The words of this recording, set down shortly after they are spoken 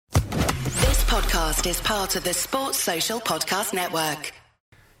podcast is part of the Sports Social Podcast Network.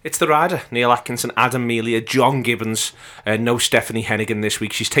 It's The Rider. Neil Atkinson, Adam Melia, John Gibbons. No Stephanie Hennigan this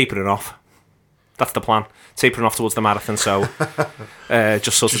week. She's tapering off. That's the plan. Tapering off towards the marathon, so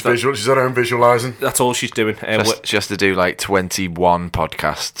she's at home visualising. That's all she's doing. She has to do like 21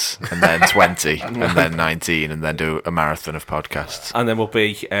 podcasts, and then 20, and then 19, and then do a marathon of podcasts. And then we'll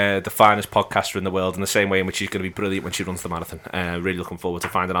be the finest podcaster in the world in the same way in which she's going to be brilliant when she runs the marathon. Really looking forward to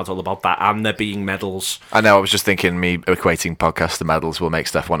finding out all about that, and there being medals. I know, I was just thinking me equating podcasts to medals will make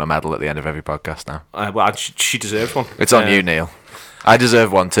Steph want a medal at the end of every podcast now. Well, she deserves one. It's on you, Neil. I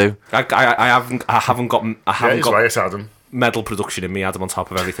deserve one too. I haven't got Adam. medal production in me, Adam, on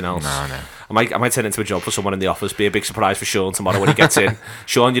top of everything else. No. I might turn it into a job for someone in the office. Be a big surprise for Sean tomorrow when he gets in.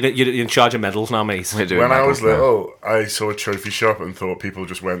 Sean, you're in charge of medals now, mate. When I was little, I saw a trophy shop and thought people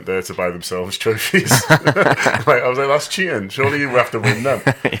just went there to buy themselves trophies. I was like, that's cheating. Surely you have to win them.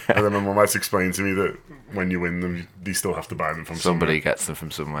 Yeah. And then my mum had to explain to me that when you win them, you still have to buy them from somebody. Somewhere. Gets them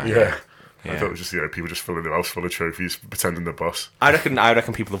from somewhere. Yeah. Yeah. I thought it was just people just filling their house full of trophies, pretending they're boss. I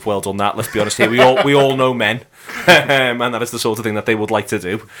reckon people have well done that. Let's be honest here. We all know men, and that is the sort of thing that they would like to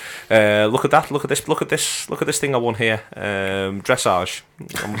do. Look at that. Look at this thing I won here. Dressage.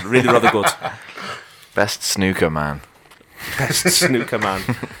 I'm really rather good. Best snooker man.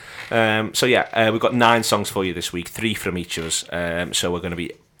 So we've got 9 songs for you this week, 3 from each of us. So we're going to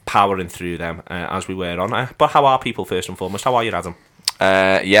be powering through them as we were on. But how are people first and foremost? How are you, Adam?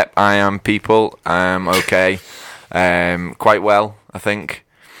 Yep, I am people. Okay. Quite well, I think.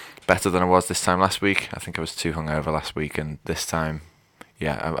 Better than I was this time last week. I think I was too hungover last week, and this time,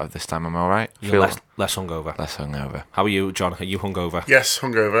 this time I'm alright. You're less hungover. Less hungover. How are you, John? Are you hungover? Yes,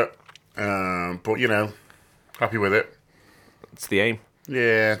 hungover. But, happy with it. It's the aim.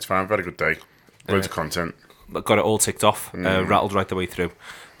 Yeah, it's fine. I've had a good day. Loads of content. Got it all ticked off. Rattled right the way through.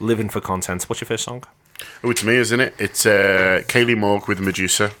 Living for content. What's your first song? Oh, it's me, isn't it? It's Kaylee Morg with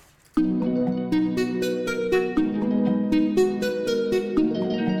Medusa.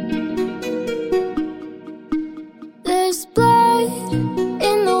 There's blood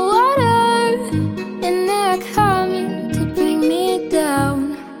in the water, and they're coming to bring me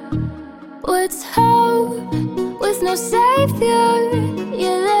down. What's hope with no savior?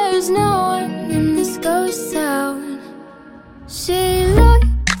 Yeah, there's no one in this ghost town. She looked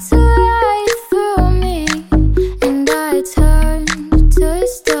right through me, and I turned to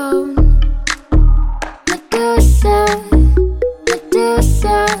stone. Medusa,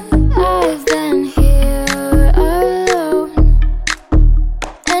 Medusa, I've been here alone,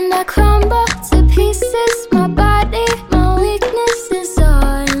 and I crumble to pieces. My body, my weakness is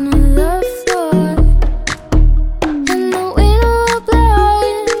on the floor, and the wind will blow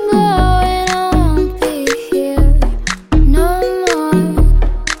and blow, and I won't be here no more.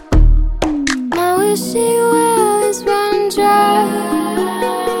 My wishing well is run dry.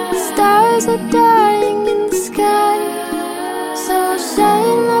 Stars are dying in the sky, so I'll shed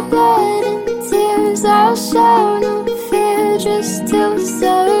my blood and tears. I'll show no fear just to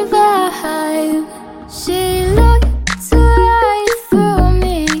survive. She looked right through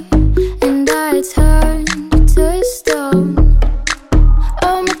me, and I turned to stone.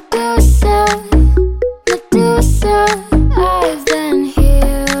 Oh, Medusa, Medusa, I've been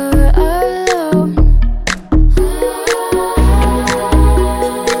here alone.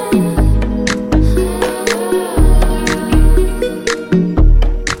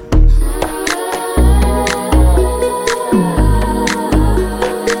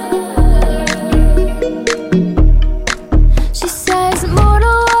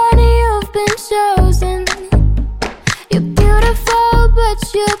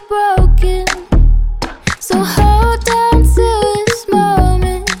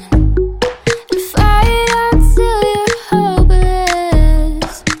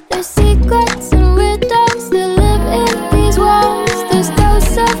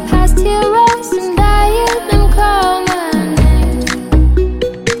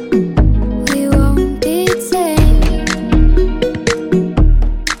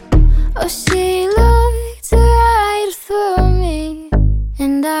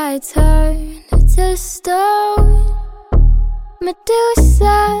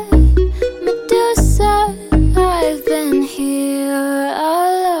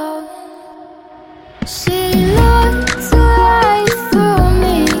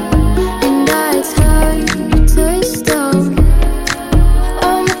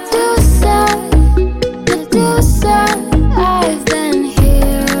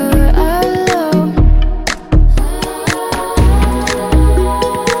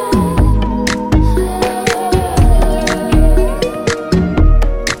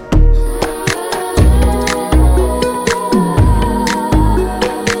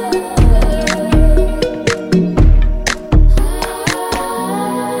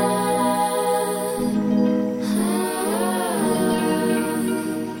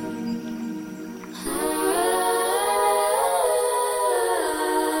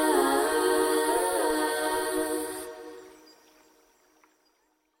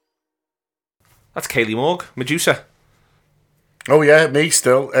 That's Kaylee Morg, Medusa. Oh yeah, me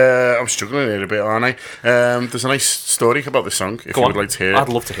still. I'm struggling here a bit, aren't I? There's a nice story about this song. If Go you on. would like to hear it. I'd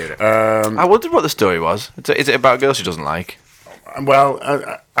love to hear it. I wondered what the story was. Is it about a girl she doesn't like? Well,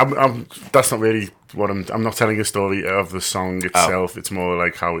 I'm that's not really what I'm not telling a story of the song itself. It's more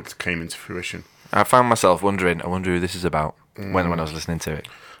like how it came into fruition. I found myself wondering. I wonder who this is about when I was listening to it.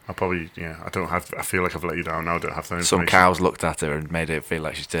 I feel like I've let you down now. I don't have that information. Some cows looked at her and made it feel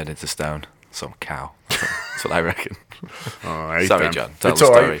like she's turned into stone. Some cow. That's what I reckon. Oh, I hate Sorry, them. John. Tell It's the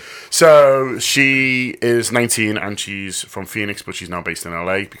all story. right. So she is 19 and she's from Phoenix, but she's now based in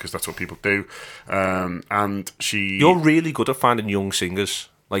LA because that's what people do. And she. You're really good at finding young singers.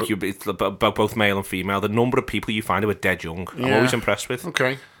 Like it's about both male and female. The number of people you find who are dead young, I'm Yeah. always impressed with.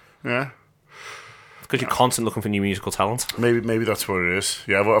 Okay. Yeah. Because you're constantly looking for new musical talent. Maybe that's what it is.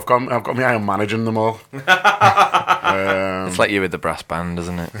 Yeah. Well, I've got my eye on managing them all. It's like you with the brass band,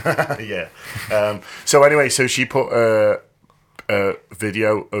 isn't it? Yeah. So anyway, so she put a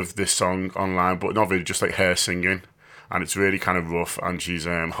video of this song online, but not video, just like her singing, and it's really kind of rough. And she's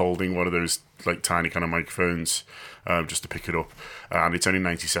holding one of those like tiny kind of microphones just to pick it up, and it's only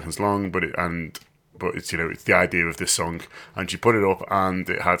 90 seconds long. But it's it's the idea of this song, and she put it up, and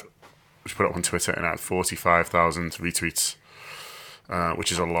she put it up on Twitter, and it had 45,000 retweets,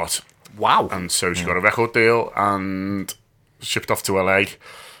 which is a lot. Wow. And so she got a record deal and shipped off to LA.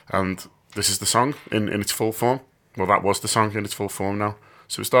 And this is the song in its full form. Well, that was the song in its full form now.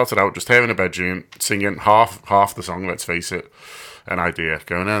 So it started out just here in a bedroom, singing half the song, let's face it. An idea.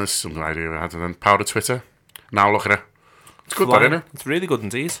 Going, this is some idea we had. And then powered Twitter. Now look at it. It's good, that, isn't it? It's really good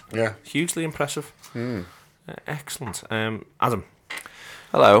indeed. Yeah. Hugely impressive. Excellent. Adam,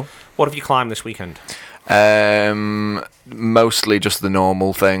 Hello. what have you climbed this weekend? Mostly just the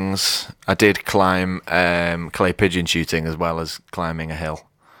normal things. I did climb clay pigeon shooting as well as climbing a hill.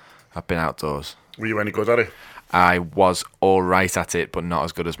 I've been outdoors. Were you any good at it? I was all right at it, but not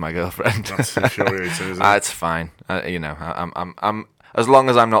as good as my girlfriend. That's infuriating, isn't it? It's fine. I'm as long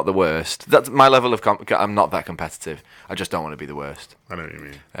as I'm not the worst. That's my level of. I'm not that competitive. I just don't want to be the worst. I know what you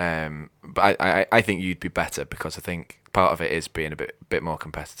mean. But I think you'd be better because I think part of it is being a bit more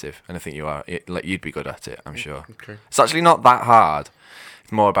competitive, and I think you are. You'd be good at it. I'm sure. Okay. It's actually not that hard.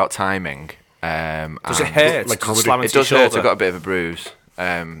 It's more about timing. Does it hurt? like comedy. Slam It into your does hurt. I've shoulder? got a bit of a bruise.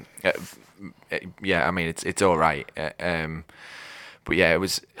 Yeah, I mean it's all right. But yeah, it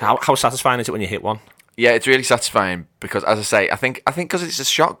was. How satisfying is it when you hit one? Yeah, it's really satisfying because, as I say, I think because it's a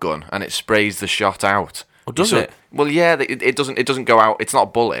shotgun and it sprays the shot out. Oh, does it? Well, yeah, it doesn't go out. It's not a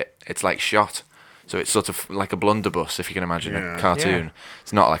bullet. It's like shot. So it's sort of like a blunderbuss, if you can imagine Yeah. a cartoon. Yeah.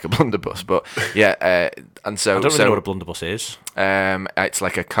 It's not like a blunderbuss, but yeah. And so I don't really know what a blunderbuss is. it's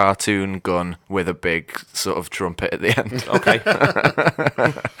like a cartoon gun with a big sort of trumpet at the end. Okay.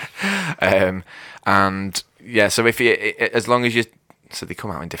 And yeah, so as long as you, so they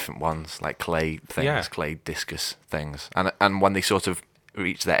come out in different ones, like clay things, Yeah. clay discus things, and when they sort of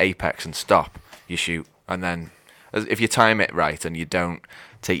reach their apex and stop, you shoot, and then if you time it right and you don't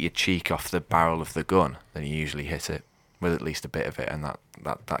take your cheek off the barrel of the gun, then you usually hit it with at least a bit of it, and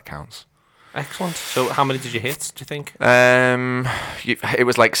that counts. Excellent. So how many did you hit, do you think? It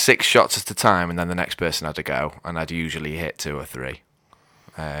was like 6 shots at a time, and then the next person had to go, and I'd usually hit 2 or 3.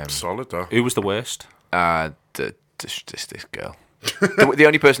 Solid, though. Who was the worst? This girl, the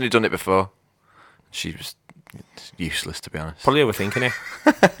only person who'd done it before. She was useless, to be honest. Probably overthinking it.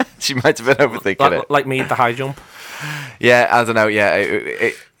 She might have been overthinking it. Like me at the high jump. Yeah, I don't know.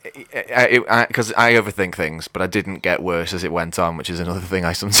 Yeah, because I overthink things, but I didn't get worse as it went on, which is another thing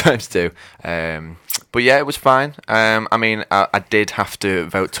I sometimes do. But yeah, it was fine. I mean, I did have to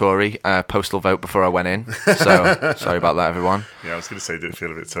vote Tory, postal vote before I went in. So sorry about that, everyone. Yeah, I was going to say, did it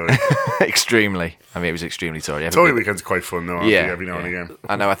feel a bit Tory? Extremely. I mean, it was extremely Tory. Tory weekend's quite fun, though, Yeah, every now and again.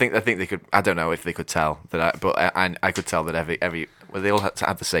 I know. I think they could. I don't know if they could tell that, but I could tell that every. Well, they all had to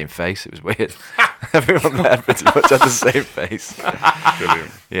have the same face. It was weird. Everyone there pretty much had the same face.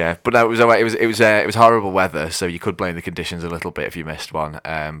 Brilliant. Yeah, but no, it was alright. It was horrible weather, so you could blame the conditions a little bit if you missed one.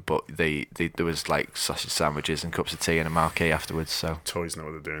 But there was like sausage sandwiches and cups of tea and a marquee afterwards. So Tories know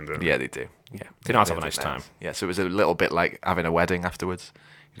what they're doing, don't they? yeah, they do. Yeah, They know how to have a nice time. Yeah, so it was a little bit like having a wedding afterwards.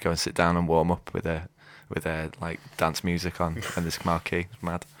 You'd go and sit down and warm up with like dance music on and this marquee. It was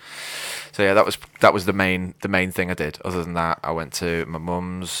mad. So yeah, that was the main thing I did. Other than that, I went to my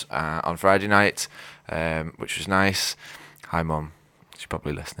mum's on Friday night, which was nice. Hi, Mum. She's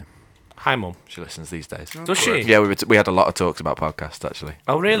probably listening. Hi, Mum. She listens these days. Does she? Yeah, we had a lot of talks about podcasts actually.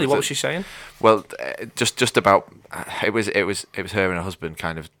 Oh, really? What was she saying? Well, just about it was her and her husband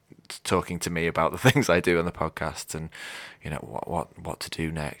kind of talking to me about the things I do on the podcast and what to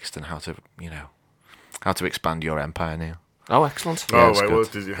do next and how to How to expand your empire, Neil. Oh, excellent. Yeah, Oh, it's right.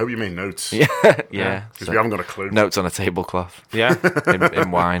 good. Well, I hope you made notes. Yeah. Because So, we haven't got a clue. notes on a tablecloth Yeah.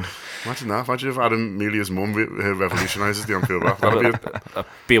 in wine. Imagine that. Imagine if Adam Melia's mum revolutionises the on-field bath. That'd be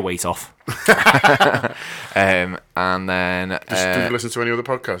Be a weight off. And then Did you listen to any other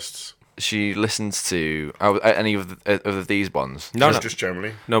podcasts? she listens to any of these ones. No, Just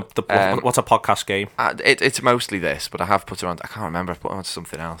generally. no. What's a podcast game? It's mostly this, but I have put her on. I can't remember. I've put her on to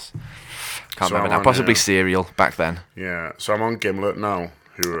something else. Can't So remember I'm now. on, Possibly Serial back then. Yeah. So I'm on Gimlet now,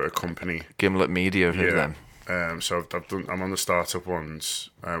 who are a company. Gimlet Media. Have heard of them? So I'm on the startup ones,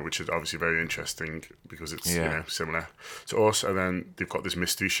 which is obviously very interesting because it's similar to us. And then they've got this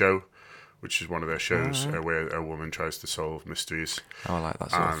mystery show, which is one of their shows where a woman tries to solve mysteries. Oh, I like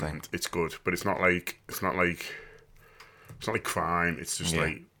that sort of thing. And it's good, but it's not like crime. It's just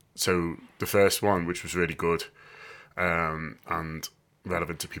like, so the first one, which was really good, and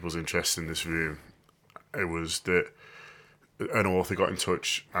relevant to people's interests in this room, it was that an author got in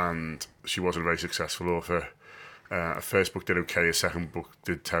touch, and she wasn't a very successful author. Her first book did okay, her second book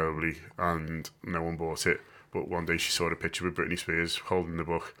did terribly, and no one bought it. But one day she saw a picture with Britney Spears holding the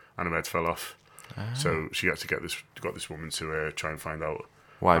book, and her head fell off. So she had to got this woman to try and find out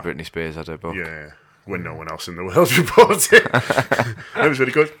Why Britney Spears had her book. yeah, when no one else in the world reported it. It was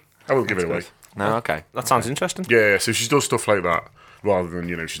really good. I won't give it away. No, okay. That sounds interesting. Yeah, so she does stuff like that, rather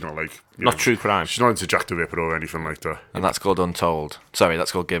than, she's not like... Not true crime. She's not into Jack the Ripper or anything like that. And that's called Untold. Sorry,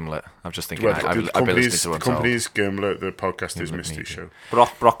 that's called Gimlet. I'm just thinking. Well, I've been listening the to Untold. company's Gimlet, the podcast is Mystery Media. Show.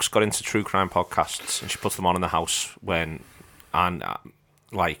 Brock's got into true crime podcasts, and she puts them on in the house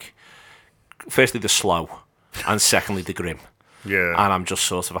firstly they're slow, and secondly they're grim. Yeah. And I'm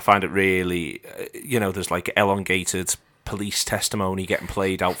just I find it really, there's like elongated police testimony getting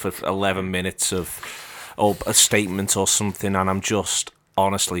played out for 11 minutes or a statement or something, and I'm just,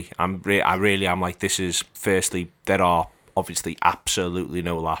 honestly, I'm like, this is, firstly, there are obviously absolutely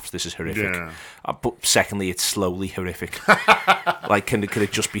no laughs, this is horrific. Yeah. But secondly, it's slowly horrific. Like, can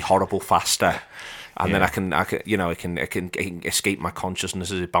it just be horrible faster? And then I can escape my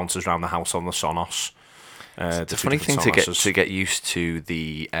consciousness as it bounces around the house on the Sonos. It's a funny thing to get used to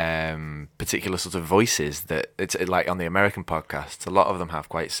the particular sort of voices that it's like on the American podcasts. A lot of them have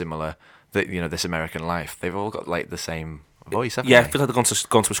quite similar. This American Life. They've all got like the same voice, haven't Yeah, they? I feel like they've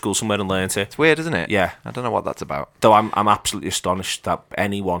gone to a school somewhere and learned it. It's weird, isn't it? Yeah. I don't know what that's about. Though I'm absolutely astonished that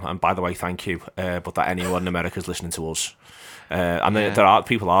anyone, and by the way, thank you, but that anyone in America is listening to us. And there are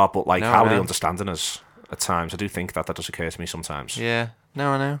people but like, No, how I are they know. understanding us at times? I do think that does occur to me sometimes. Yeah.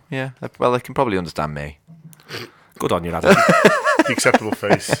 No, I know. Yeah. Well, they can probably understand me. Good on you, Adam. The acceptable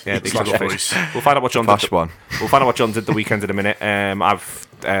face. Yeah, the slash acceptable voice. face. We'll find out what John Posh did. one. We'll find out what John did the weekend in a minute. I've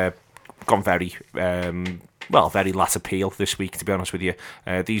gone very latter peel this week, to be honest with you.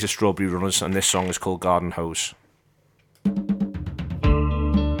 These are Strawberry Runners, and this song is called Garden Hose.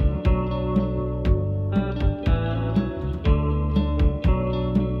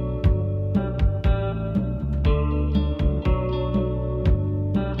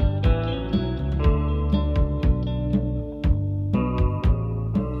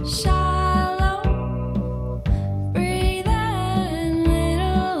 Shallow, breathing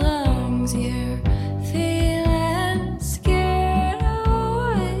little lungs. You're feeling scared of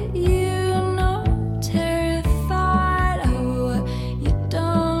what you know, terrified of what you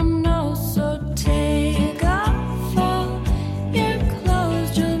don't know. So take off all your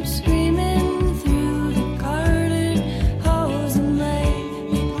clothes, jump screaming through the garden hose, and lay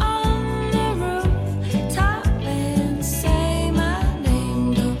me on the rooftop and say my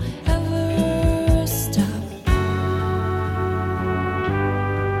name. Don't ever stop.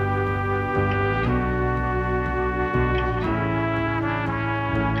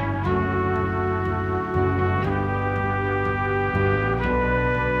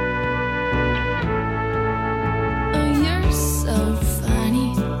 Oh, you're so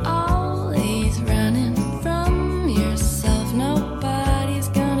funny, always running from yourself. Nobody's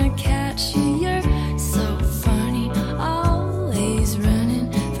gonna catch you. You're so funny, always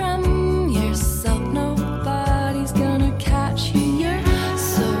running from yourself. Nobody's gonna catch you. You're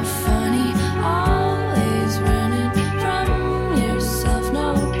so funny, always running from yourself.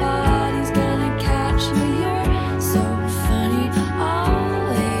 Nobody's gonna catch you. You're so funny,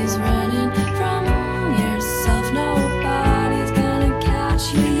 always running from yourself. Nobody's gonna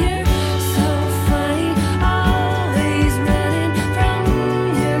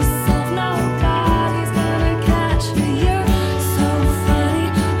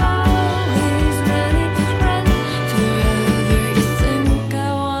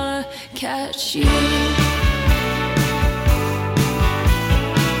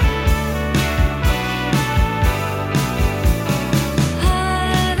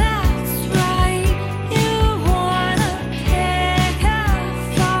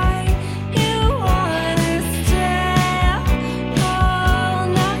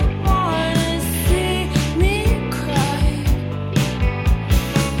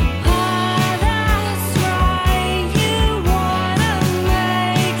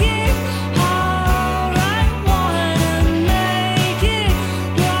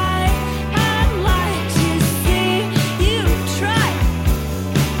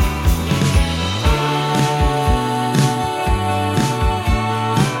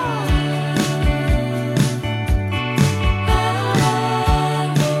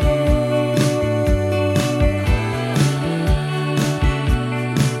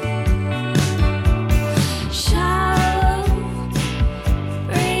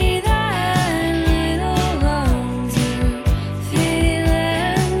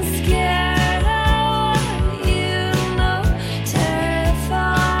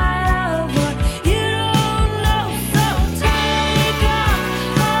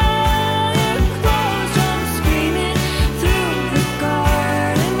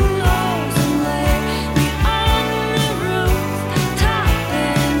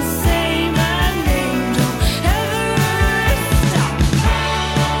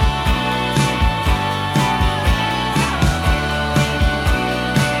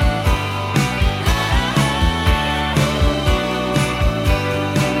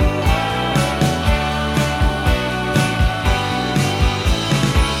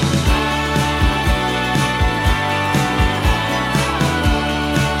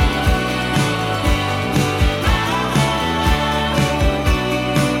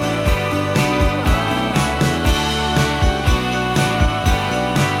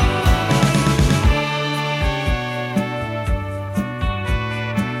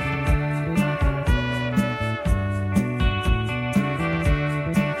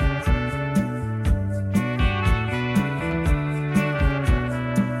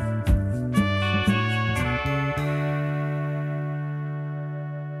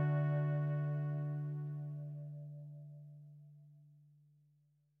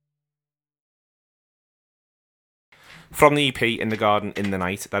From the EP In the Garden in the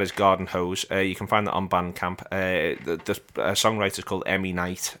Night, that is Garden Hose. You can find that on Bandcamp. The songwriter's called Emmy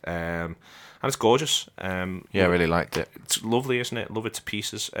Knight, and it's gorgeous. Yeah, I really liked it. It's lovely, isn't it? Love it to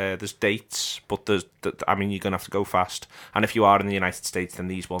pieces. There's dates, but you're going to have to go fast. And if you are in the United States, then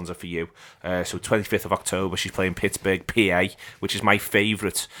these ones are for you. So 25th of October, she's playing Pittsburgh, PA, which is my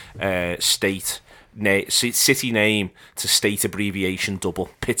favourite city name to state abbreviation double.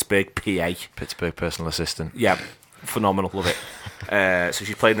 Pittsburgh, PA. Pittsburgh personal assistant. Yeah. Phenomenal, love it. So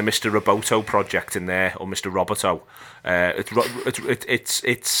she's playing the Mr. Roboto project in there, or Mr. Roboto.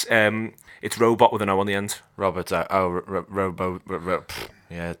 It's robot with an O on the end. Roboto.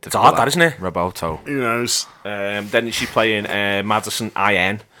 Yeah, it's hard, that, isn't it? Roboto. Who knows? Then she's playing Madison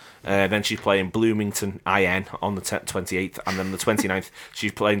IN. Then she's playing Bloomington IN on the 28th, and then the 29th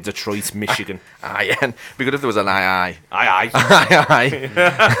she's playing Detroit, Michigan. IN. Be good if there was an II.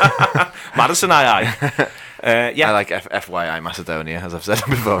 Madison II. Yeah. I like FYI Macedonia, as I've said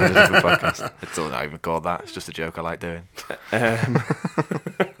before in a different podcast. It's not even called that. It's just a joke I like doing.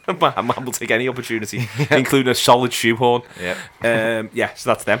 We'll take any opportunity, including a solid shoehorn. Yeah. So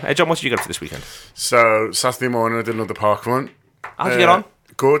that's them. John, what did you go to this weekend? So Saturday morning I did another park run. How'd you get on?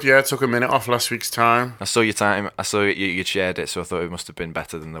 Good, yeah. Took a minute off last week's time. I saw your time. I saw you'd shared it, so I thought it must have been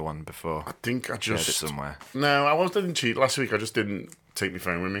better than the one before. I think I Shared it just... somewhere. No, I didn't cheat last week. I just didn't take my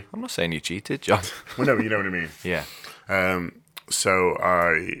phone with me. I'm not saying you cheated, John. Well, no, you know what I mean. Yeah. So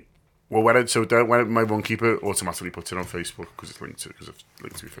when my runkeeper automatically puts it on Facebook because it's linked to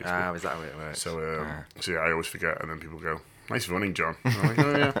Facebook. Ah, is that how it works? So yeah, I always forget, and then people go, "Nice running, John." And I'm like,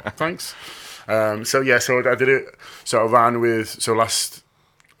 "Oh yeah, thanks." So I did it. So I ran with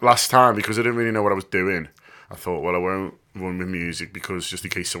last time because I didn't really know what I was doing. I thought, well, I won't run with music because just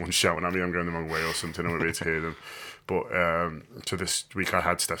in case someone's shouting at me, I'm going the wrong way or something. I won't be able to hear them. But so this week I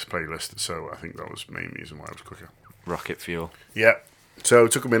had Steph's playlist, so I think that was the main reason why I was quicker. Rocket fuel. Yeah. So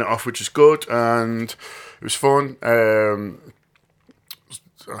took a minute off, which is good, and it was fun. I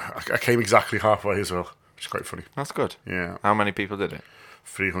came exactly halfway as well, which is quite funny. That's good. Yeah. How many people did it?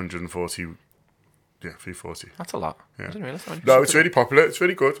 340. Yeah, 340. That's a lot. Yeah. I didn't realise that many No, people it's did really popular. It's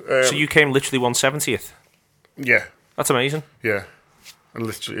really good. So you came literally 170th. Yeah, That's amazing. yeah. And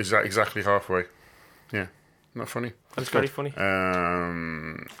literally exactly halfway. Yeah. Not funny. That's very funny.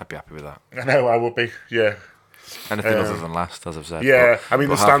 I'd be happy with that. I know, I would be. Yeah. Anything other than last, as I've said. Yeah, but- I mean,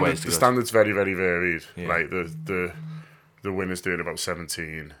 but the halfway is good. standard's very, very varied. Yeah. Like, the winner's doing about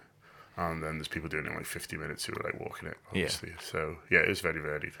 17, and then there's people doing it in like 50 minutes who are like walking it, obviously. Yeah. So, yeah, it was very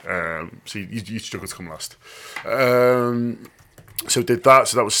varied. So you struggle to come last. So did that,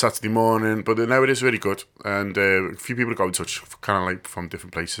 so that was Saturday morning, but no, it is really good. And a few people got in touch, kind of like from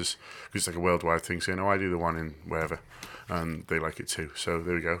different places, because it's like a worldwide thing, saying, I do the one in wherever, and they like it too. So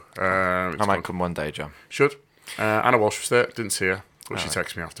there we go. I might come one day, John. Should. Anna Walsh was there, didn't see her, but she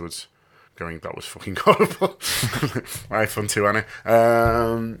texted me afterwards, going, that was fucking horrible. I had fun too, Anna.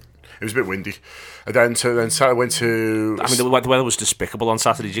 It was a bit windy. And then Saturday went to... I mean, the weather was despicable on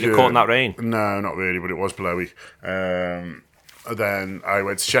Saturday. Did you get caught in that rain? No, not really, but it was blowy. And then I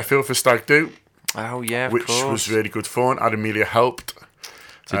went to Sheffield for Stag Do, Oh, yeah, of which course. was really good fun. Amelia helped.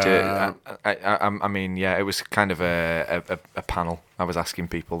 Did you? I mean, yeah, it was kind of a panel. I was asking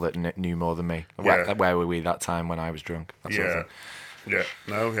people that knew more than me. Yeah. Where were we that time when I was drunk? That sort of Yeah. thing. Yeah.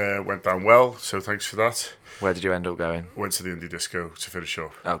 No, went down well, so thanks for that. Where did you end up going? Went to the Indie Disco to finish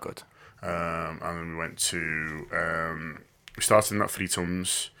up. Oh, good. And then we went to... we started in that Three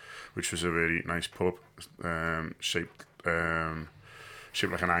Tums, which was a really nice pub, shaped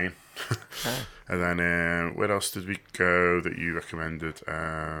like an iron. And then where else did we go that you recommended?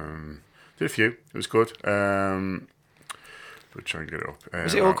 Did a few. It was good. We'll try and get it up.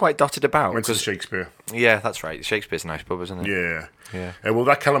 Was it all quite dotted about? Went to Shakespeare. Yeah, that's right. Shakespeare's a nice pub, isn't it? Yeah. Yeah. Well,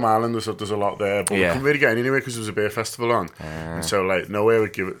 that Kellam Island, there's a lot there, but we couldn't really get in anywhere because there was a beer festival on. And so, like, nowhere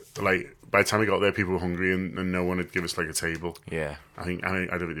would give it, like, by the time we got there, people were hungry and no one would give us, like, a table. Yeah. I don't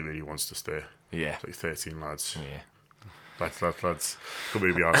think they really wants us there. Yeah. It's like 13 lads. Yeah. Lads. Couldn't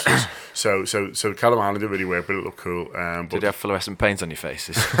really be arsed. So Kellam Island didn't really work, but it looked cool. Did you have fluorescent paint on your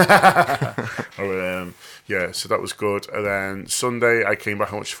faces? Yeah, so that was good. And then Sunday, I came back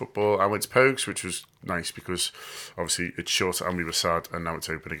and watched football. I went to Pogues, which was nice because obviously it's short and we were sad, and now it's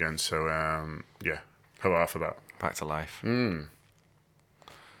open again. So yeah, hurrah for that. Back to life.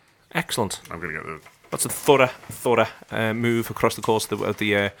 Excellent. I'm gonna get the That's a thorough move across the course of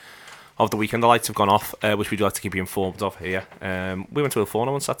of the weekend. The lights have gone off, which we'd like to keep you informed of here. We went to Ilforno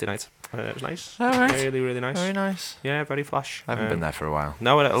on Saturday night. It was nice. All right. Really, really nice. Very nice. Yeah, very flash. I haven't been there for a while.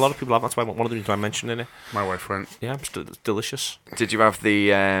 No, a lot of people have. That's why one of the reasons I mentioned it. My wife went. Yeah, it's delicious. Did you have the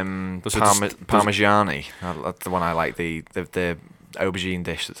Was it Parmigiani? That's the one I like. The aubergine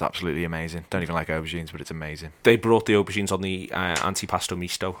dish that's absolutely amazing. Don't even like aubergines, but it's amazing. They brought the aubergines on the antipasto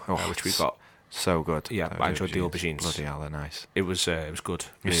misto, which we got. So good. Yeah, Those I enjoyed the aubergines. Bloody hell, they're nice. It was good.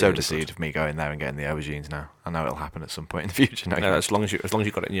 You're so deceived of me going there and getting the aubergines now. I know it'll happen at some point in the future. No, as long as you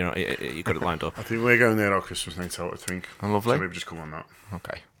got it, you got it lined up. I think we're going there our Christmas night out. I think. Oh, lovely. So maybe just come on that.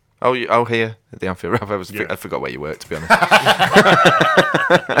 Okay. Oh, here at the Anfield Wrap. I forgot where you worked, to be honest.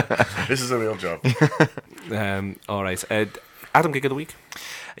 This is a real job. All right, Adam, gig of the week.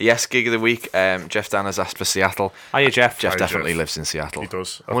 Yes, gig of the week. Jeff Dan has asked for Seattle. Hiya, Jeff. Jeff Hi, definitely Jeff. lives in Seattle. He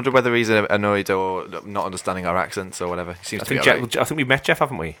does. I wonder whether he's annoyed or not understanding our accents or whatever. He seems I to be think alright. I think we've met Jeff,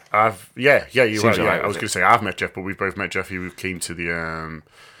 haven't we? Yeah, you're Seems right. alright, Yeah. I was was going to say I've met Jeff, but we've both met Jeff. He came to the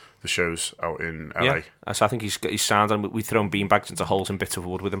shows out in LA. Yeah. So I think he's sound, and we've thrown beanbags into holes and bits of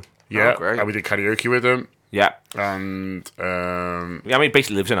wood with him. Yeah, Oh, great. and we did karaoke with him, Yeah. and Yeah, I mean, he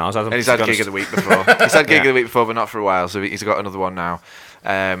basically lives in ours. Adam, And he's to had be gig honest. of the week before. He's had gig Yeah. of the week before, but not for a while. So he's got another one now,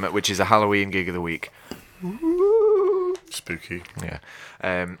 which is a Halloween gig of the week. spooky. Yeah.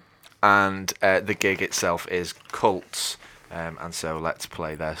 And the gig itself is Cults. And so let's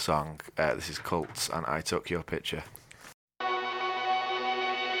play their song. This is Cults, and I Took Your Picture.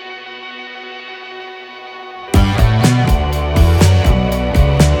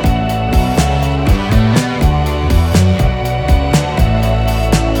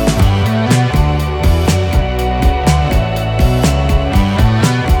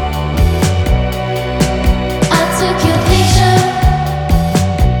 I took your picture.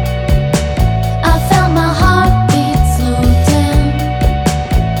 I felt my heartbeat slow down.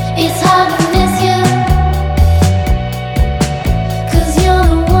 It's hard to miss you, 'cause you're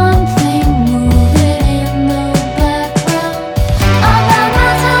the one thing moving in the background. I got my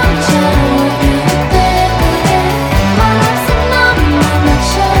tongue shut, baby. My lips are numb, I'm not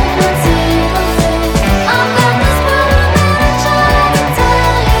sure what's even said. I've got this problem that I tried to tell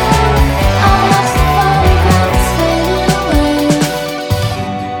you. I watched the photographs fade away.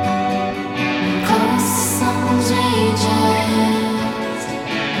 Close songs reaches,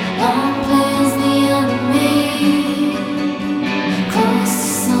 long plays the enemy. Close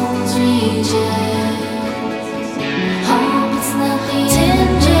songs reaches, hope it's not the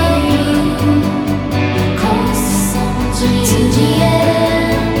end. Close songs reaches to the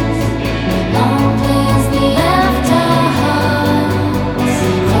end. Long plays the afterhearts.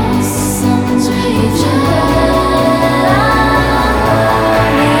 Close songs reaches.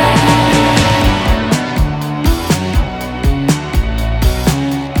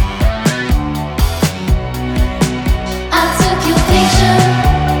 I took your picture.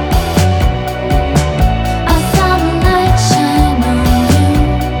 I saw the light shine on you,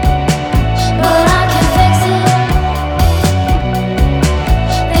 but I can't fix it.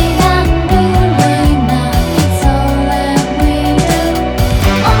 They got a new way now. It's all that we do.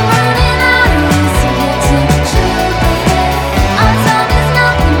 I'm running out of ways to get to the truth of it. Our tongue is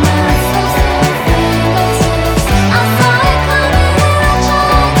nothing but so fingertips. I saw it coming and I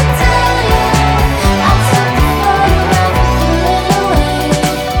tried to tell you. I took the photograph and threw it away.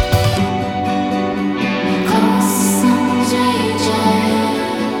 Close songs reaches,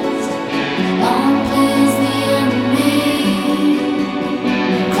 long plays the enemy.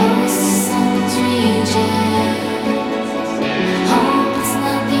 Close songs reaches, hope it's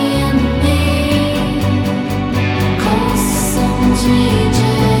not the enemy. Close songs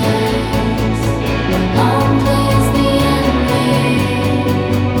reaches, long plays the enemy.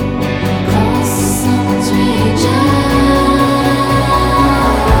 Close songs reaches.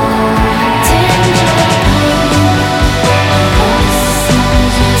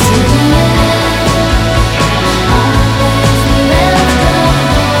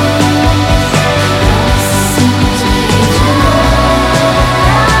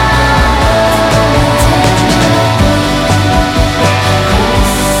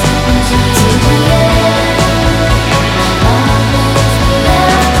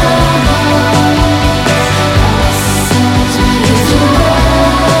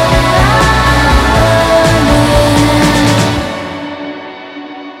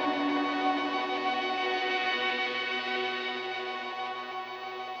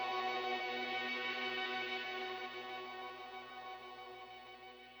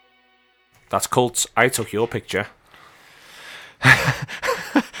 That's Cults. I Took Your Picture.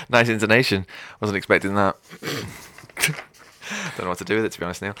 Nice intonation. Wasn't expecting that. Don't know what to do with it, to be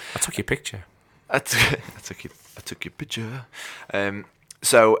honest, Neil. I took your picture. I took your picture.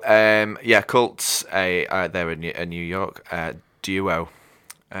 Cults. They're a New York duo,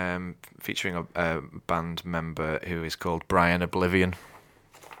 featuring a band member who is called Brian Oblivion.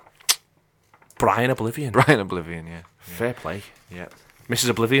 Brian Oblivion. Brian Oblivion, yeah. Fair play. Yeah. Mrs.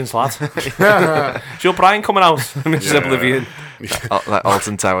 Oblivion's lad. Is your Brian coming out? Mrs. Oblivion. Like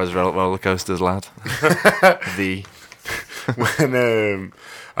Alton Towers roller coasters, lad. When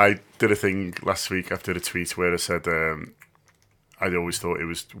I did a thing last week after the tweet where I said I'd always thought it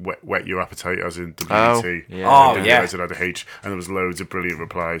was whet your appetite, as in WT. Oh, yeah. Oh, I didn't yeah. realise it had a H, and there was loads of brilliant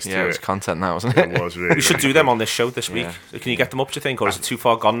replies Yeah, to it was it. content now, wasn't it? It was really. We should do them on this show this week. Yeah. Can you get them up, do you think? Or is it too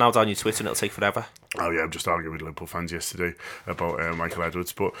far gone now down your Twitter and it'll take forever? Oh yeah, I'm just arguing with Liverpool fans yesterday about Michael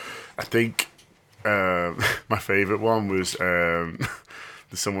Edwards, but I think my favourite one was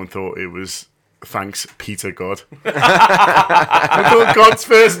someone thought it was thanks Peter God. I thought God's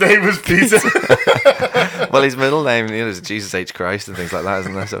first name was Peter. Well, his middle name is Jesus H. Christ and things like that,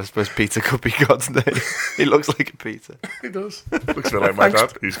 isn't there? So I suppose Peter could be God's name. He looks like a Peter. He does. Looks a bit like my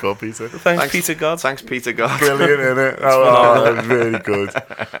dad, who's called Peter. Thanks, Peter God. Thanks, Peter God. Brilliant, innit? Oh, that was really good.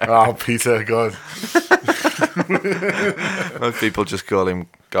 Oh, Peter God. Most people just call him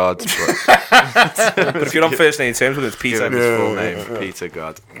God. But But if you're on first name terms with it, it's Peter. give him his full name, Peter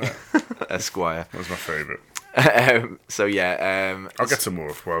God. Esquire. That was my favourite. I'll I'll get some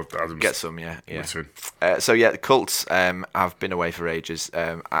more while Adam's get some, yeah. return. The Cults have been away for ages.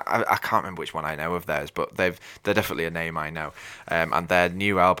 I can't remember which one I know of theirs, but they're definitely a name I know. And their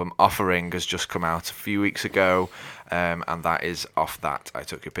new album Offering has just come out a few weeks ago, and that is off that I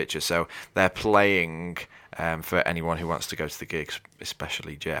Took Your Picture. So they're playing, for anyone who wants to go to the gigs,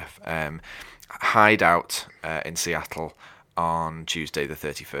 especially Jeff, Hideout in Seattle on Tuesday the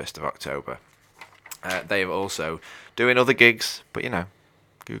 31st of October. They are also doing other gigs, but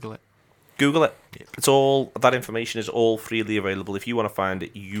Google it. Google it. It's all, that information is all freely available. If you want to find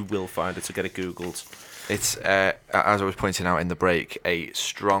it, you will find it, so get it Googled. It's, as I was pointing out in the break, a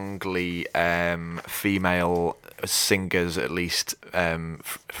strongly female singers, at least,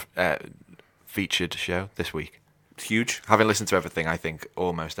 featured show this week. It's huge. Having listened to everything, I think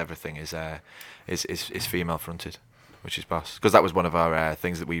almost everything is female fronted, which is boss. Because that was one of our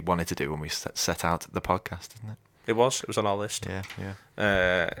things that we wanted to do when we set out the podcast, isn't it? It was on our list. Yeah.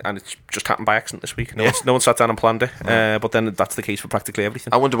 And it's just happened by accident this week. No one sat down and planned it. But then that's the case for practically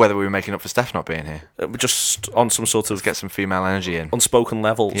everything. I wonder whether we were making up for Steph not being here. We're just on some sort of Let's get some female energy in. unspoken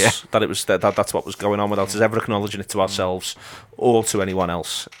levels. Yeah. That it was that's what was going on without us ever acknowledging it to ourselves or to anyone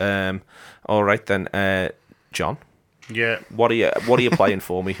else. All right then, John. Yeah. What are you playing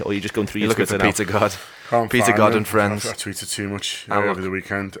for me, or are you just going through You're your looking for Twitter now? Peter God. Can't Peter find God them. and Friends. I tweeted too much Oh, over look. the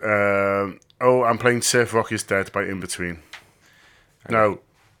weekend. I'm playing Surf Rock is Dead by In Between. No,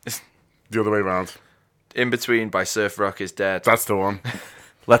 the other way around. In Between by Surf Rock is Dead. That's the one.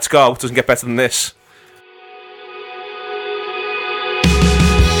 Let's go. It doesn't get better than this.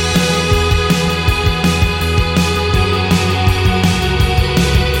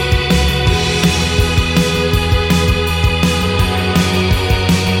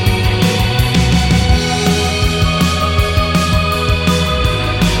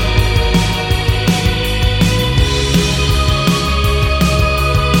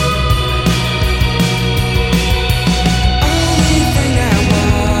 Only thing that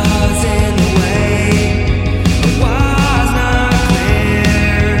was in the way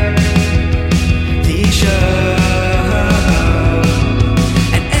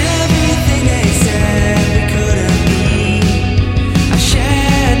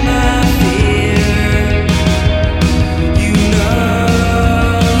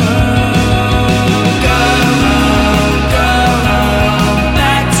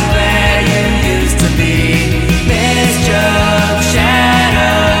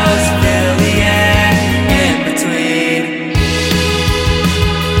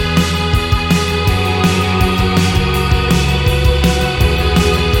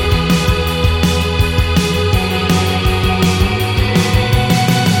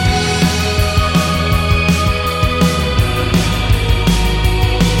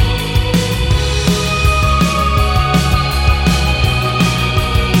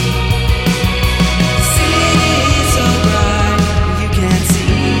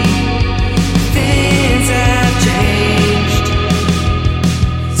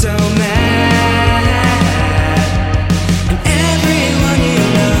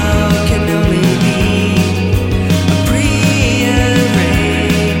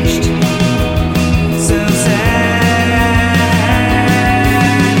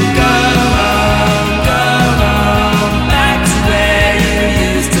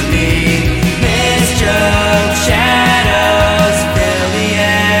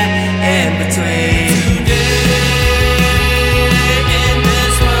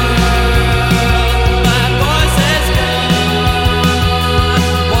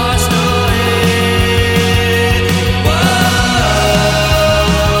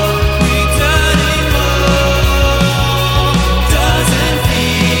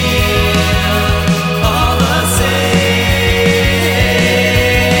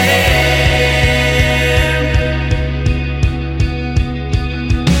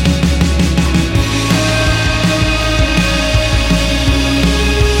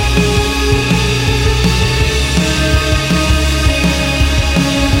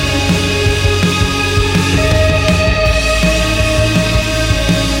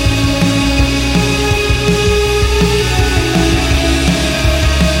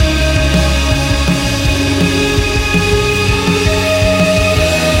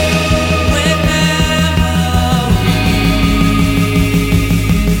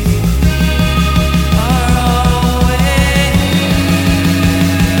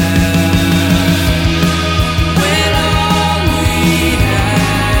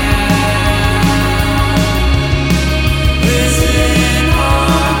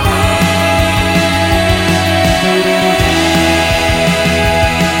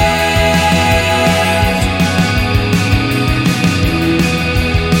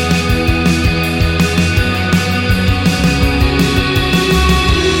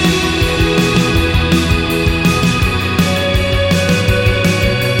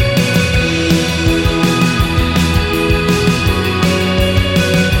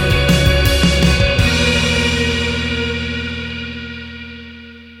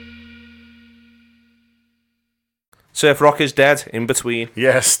Surf Rock is Dead, In Between.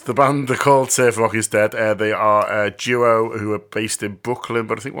 Yes, the band, they're called Surf Rock is Dead. They are a duo who are based in Brooklyn,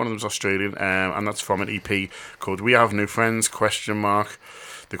 but I think one of them's Australian, and that's from an EP called We Have New Friends, ? The question mark's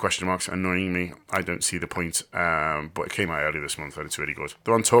annoying me. I don't see the point, but it came out early this month and it's really good.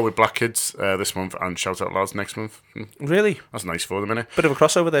 They're on tour with Black Kids this month and Shout Out Lads next month. Really? That's nice for them, innit? Bit of a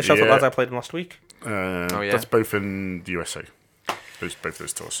crossover there. Shout Out Lads, I played them last week. That's both in the USA. Both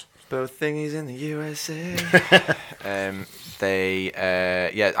those tours. Both thingies in the USA.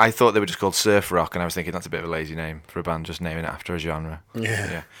 I thought they were just called Surf Rock, and I was thinking that's a bit of a lazy name for a band, just naming it after a genre.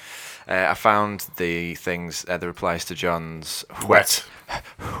 Yeah. I found the things, the replies to John's Wet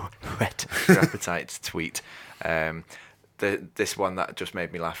your appetite tweet. This one that just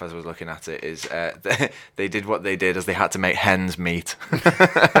made me laugh as I was looking at it is they did what they did as they had to make hens meet.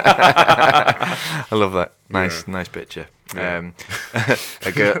 I love that. Nice picture. Yeah.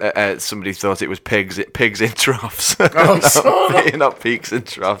 Somebody thought it was pigs in troughs. Oh, sorry. Not peaks in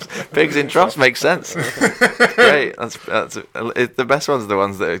troughs. Pigs in troughs makes sense. Great. That's the best ones are the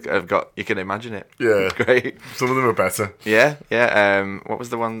ones that have got, you can imagine it. Yeah. Great. Some of them are better. Yeah. What was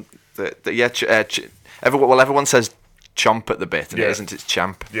the one everyone says chomp at the bit, and it isn't, it's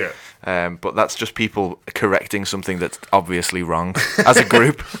champ. Yeah. But that's just people correcting something that's obviously wrong as a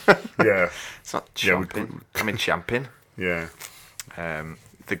group. Yeah. It's not chomping. I mean champing. Yeah.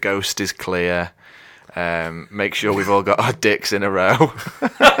 The ghost is clear. Make sure we've all got our dicks in a row.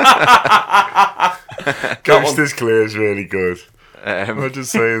 Ghost is clear is really good. I'm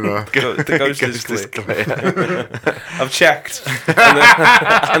just saying that. The ghost is clear. I've checked,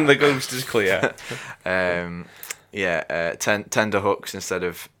 and the ghost is clear. Tender hooks instead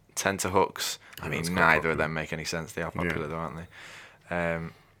of tenterhooks. I mean, neither of them make any sense. They are popular, though, aren't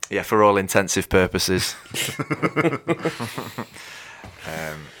they? For all intensive purposes.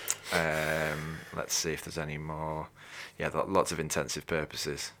 Let's see if there's any more. Lots of intensive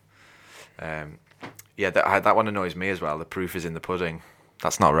purposes. That one annoys me as well. The proof is in the pudding.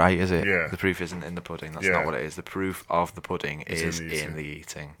 That's not right, is it? Yeah. The proof isn't in the pudding. That's not what it is. The proof of the pudding is in the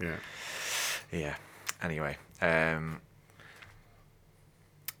eating. Yeah. Yeah. Anyway. And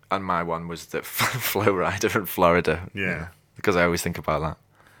my one was that Flow Rider in Florida. Yeah. Because I always think about that.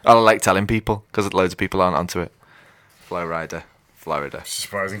 I like telling people, because loads of people aren't onto it. Flow Rider, Florida. It's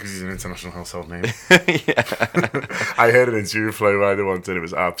surprising because he's an international household name. Yeah. I heard an interview with Flow Rider once and it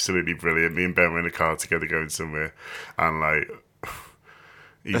was absolutely brilliant. Me and Ben were in a car together going somewhere, and like,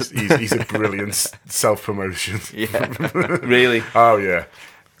 he's a brilliant self-promotion. Yeah. Really? Oh yeah.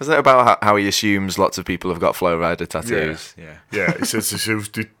 Isn't it about how he assumes lots of people have got Flow Rider tattoos? Yeah. Yeah. So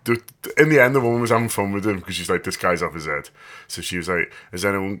in the end, the woman was having fun with him because she's like, this guy's off his head. So she was like, "Is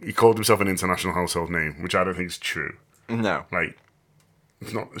anyone?" He called himself an international household name, which I don't think is true. No. Like,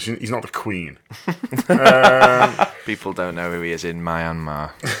 it's not. He's not the Queen. People don't know who he is in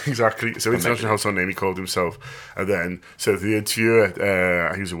Myanmar. Exactly. So international household name he called himself, and then so the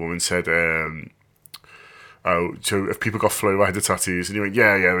interviewer, he was a woman, said, "Oh, so if people got Flow Rider tattoos?" And he went,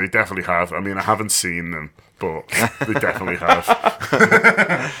 yeah, they definitely have. I mean, I haven't seen them, but they definitely have.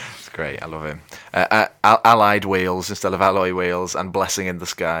 It's great. I love him. Allied wheels instead of alloy wheels, and blessing in the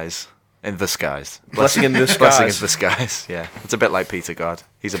skies. In the skies. Blessing in the skies. Blessing in the skies, yeah. It's a bit like Peter God.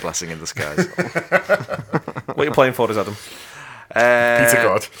 He's a blessing in the skies. What are you playing for, Adam? Peter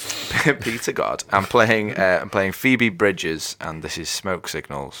God. Peter God. I'm playing Phoebe Bridgers, and this is Smoke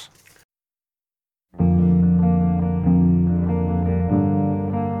Signals.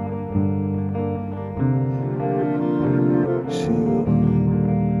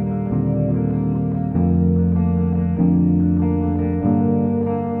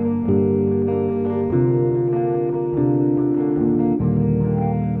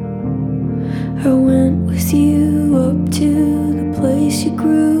 I went with you up to the place you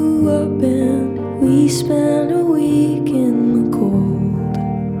grew up in. We spent a week in the cold,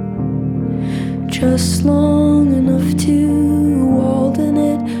 just long enough to walden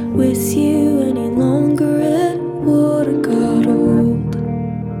it with you. Any longer it would've got old.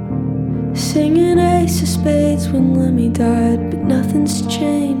 Singing Ace of Spades when Lemmy died, but nothing's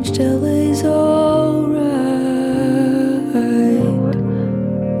changed. LA's alright.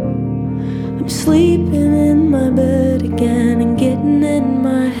 I'm sleeping in my bed again and getting in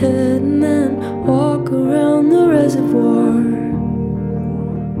my head, and then walk around the reservoir.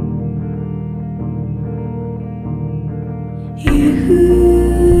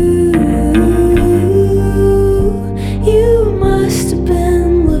 You must have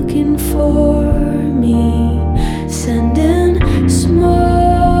been looking for me, sending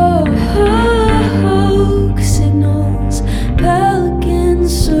smoke signals,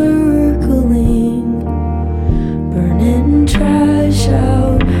 pelicans circling, burning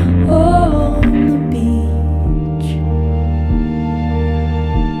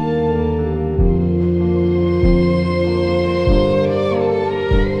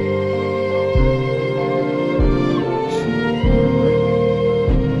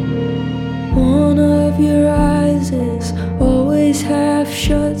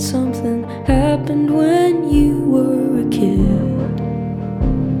that something happened when you were a kid.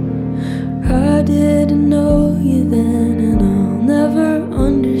 I didn't know you then, and I'll never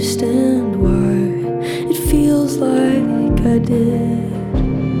understand why it feels like I did.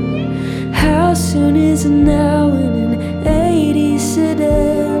 How soon is it now in an 80s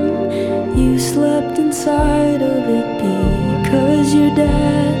sedan? You slept inside of it because your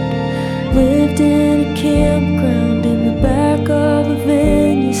dad lived in a campground in the back of a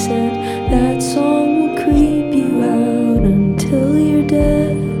van. You said that song will creep you out until you're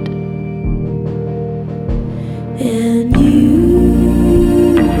dead. And you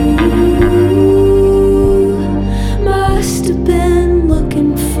must have been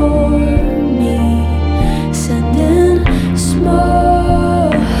looking for me, sending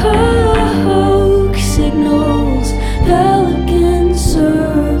smoke signals, pelicans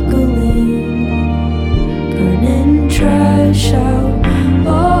circling, burning trash out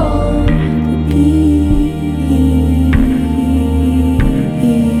on the beach.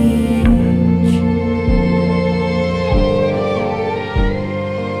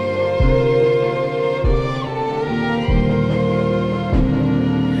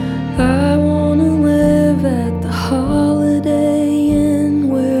 I wanna live at the Holiday Inn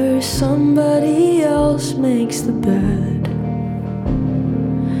where somebody else makes the bed.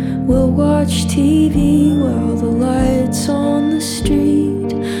 We'll watch TV while the lights on the street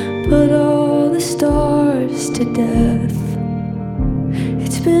put all the stars to death.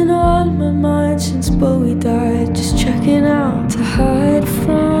 It's been on my mind since Bowie died, just checking out to hide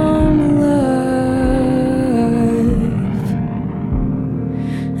from life.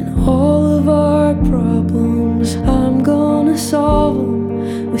 And all of our problems, I'm gonna solve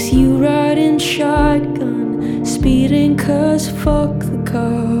them with you riding shotgun, speeding 'cause fuck the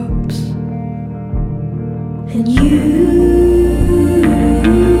cops. And you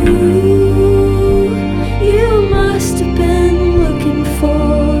must have been looking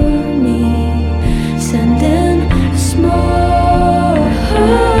for me, sending smoke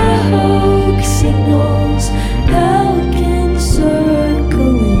signals, pelicans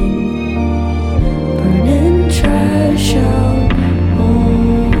circling, burning trash out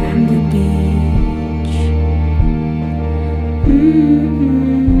on the beach.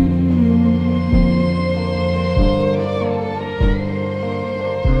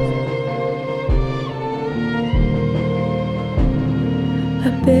 I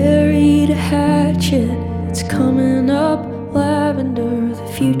buried a hatchet, it's coming up lavender. The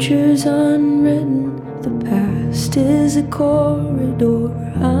future's unwritten, the past is a corridor.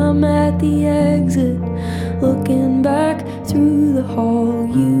 I'm at the exit, looking back through the hall.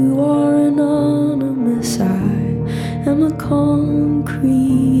 You are anonymous, I am a concrete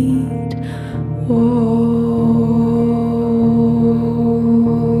wall.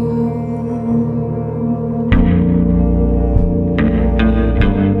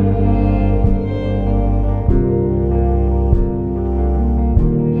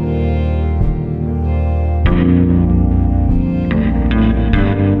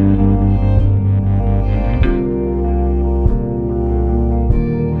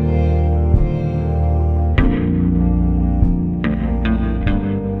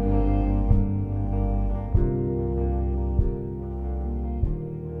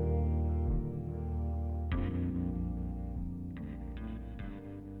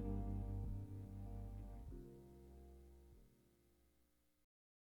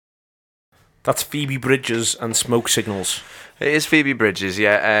 That's Phoebe Bridgers and Smoke Signals. It is Phoebe Bridgers,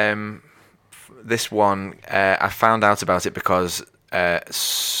 yeah. This one, I found out about it because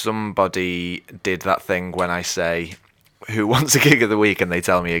somebody did that thing when I say, who wants a gig of the week, and they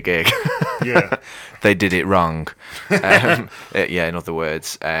tell me a gig. Yeah. They did it wrong. Yeah, in other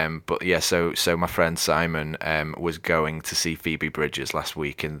words. But yeah, so my friend Simon was going to see Phoebe Bridgers last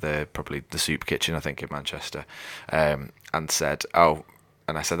week in probably the Soup Kitchen, I think, in Manchester, and said, oh,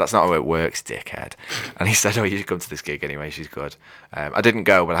 and I said, that's not how it works, dickhead. And he said, oh, you should come to this gig anyway, she's good. I didn't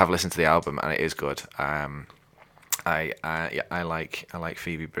go, but I have listened to the album, and it is good. I like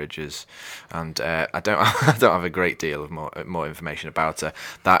Phoebe Bridgers, and I don't have a great deal of more information about her.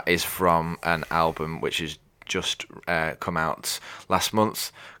 That is from an album which has just come out last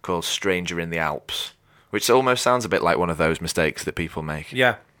month called Stranger in the Alps, which almost sounds a bit like one of those mistakes that people make.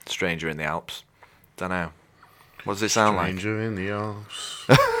 Yeah. Stranger in the Alps. Don't know. What does it sound Stranger in the Alps.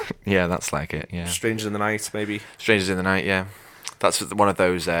 Yeah, that's like it, yeah. Strangers in the Night, maybe. Strangers in the Night, yeah. That's one of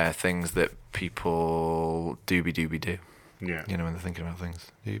those things that people doobie-doobie do. Yeah. You know, when they're thinking about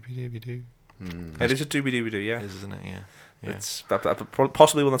things. Doobie-doobie-doo. It is a doobie-doobie-doo, yeah. It is, isn't it? Yeah. It's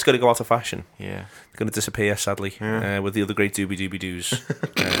possibly one that's going to go out of fashion. Yeah. They're going to disappear, sadly, with the other great doobie-doobie-doos.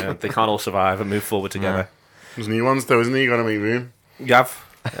 They can't all survive and move forward together. There's new ones though, isn't there? You got to make room. Gav.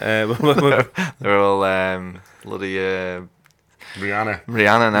 They're all bloody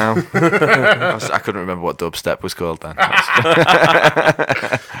Rihanna now. I couldn't remember what dubstep was called then.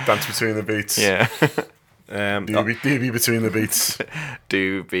 Dance between the beats. Yeah. Doobie between the beats.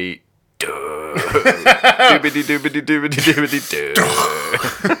 Doobie. Doobity doobity doobity doobity doo.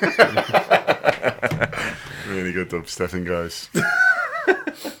 Really good dubstepping, guys.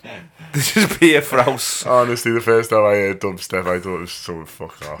 This is Pia Frous. Honestly, the first time I heard dubstep, I thought it was so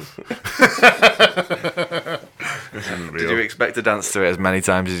fuck off. This isn't real. Did you expect to dance to it as many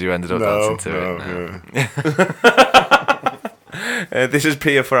times as you ended up dancing to it? Yeah. This is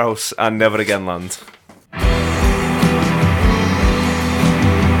Pia Frous and Never Again Land.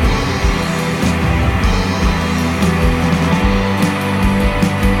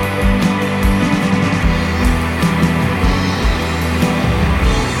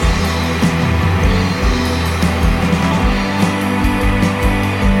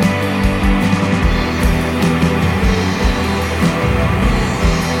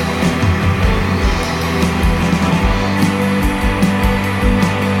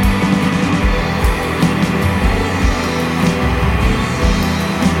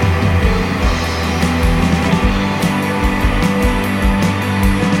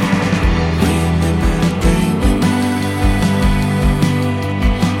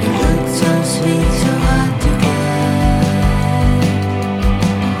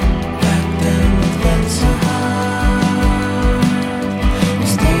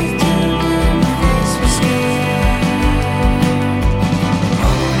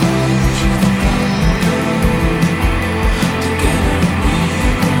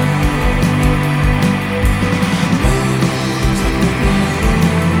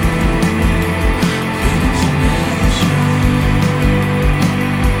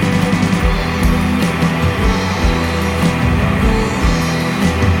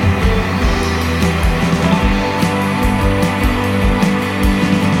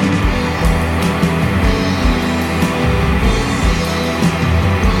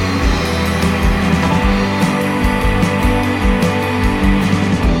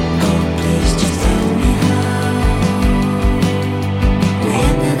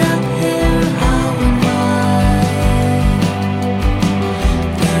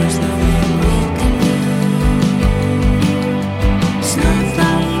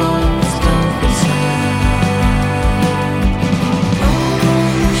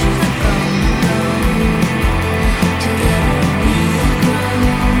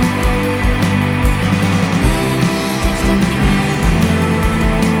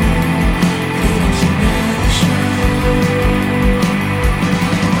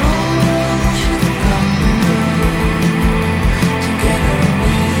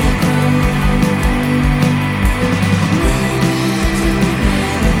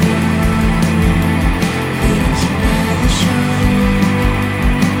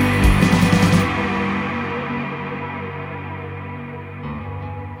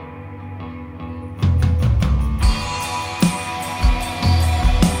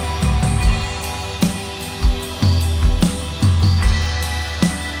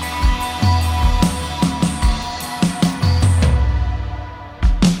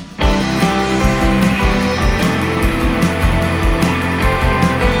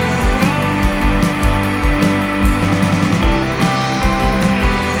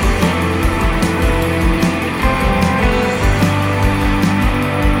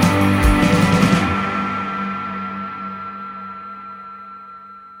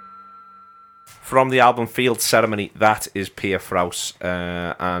 From the album Field Ceremony, that is Pia Frous,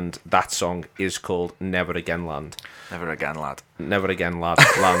 and that song is called Never Again Land. Never again, lad. Never Again Land,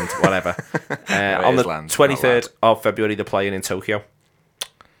 whatever. On the 23rd of February, they're playing in Tokyo.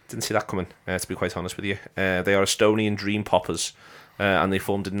 Didn't see that coming, to be quite honest with you. They are Estonian dream poppers, and they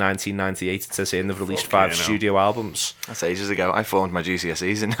formed in 1998. It says here, and they've released 5 studio albums. That's ages ago. I formed my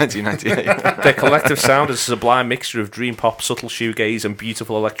GCSEs in 1998. Their collective sound is a sublime mixture of dream pop, subtle shoegaze, and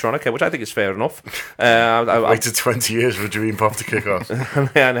beautiful electronica, which I think is fair enough. I waited 20 years for dream pop to kick off.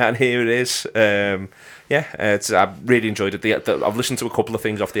 and here it is. I really enjoyed it. I've listened to a couple of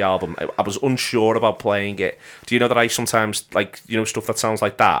things off the album. I was unsure about playing it. Do you know that I sometimes, stuff that sounds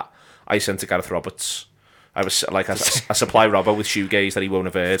like that, I send to Gareth Roberts. I was like, I supply Robbo with shoegaze that he won't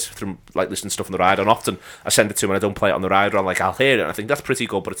have heard from like listening to stuff on the ride. And often I send it to him and I don't play it on the ride. Or I'm like, I'll hear it. And I think that's pretty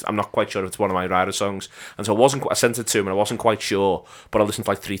good, but I'm not quite sure if it's one of my rider songs. And so I sent it to him and I wasn't quite sure. But I listened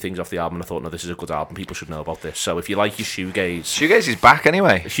to like 3 things off the album and I thought, no, this is a good album. People should know about this. So if you like your shoegaze is back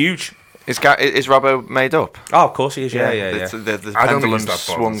anyway. huge. Is Robbo made up? Oh, of course he is. Yeah. The I don't think pendulum he's that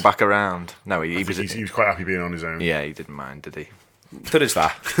swung bothered. back around. No, he was quite happy being on his own. Yeah, he didn't mind, did he? There is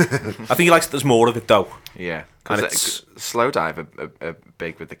that. I think he likes that there's more of it though. Yeah, And because slow dive are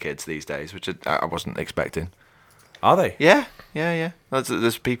big with the kids these days, which I wasn't expecting. Are they? Yeah.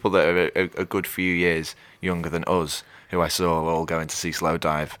 There's people that are a good few years younger than us who I saw all going to see slow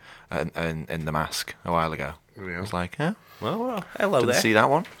dive and in the Mask a while ago. Yeah. I was like, yeah, Well, hello didn't there. see that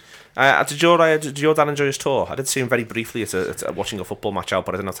one. Did your dad enjoy his tour? I did see him very briefly at watching a football match out,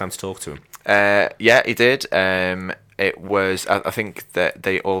 but I didn't have time to talk to him. Yeah, he did. It was. I think that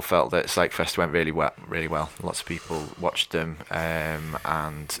they all felt that Psychfest went really well. Lots of people watched them,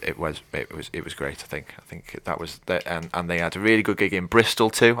 and it was great. I think that was and they had a really good gig in Bristol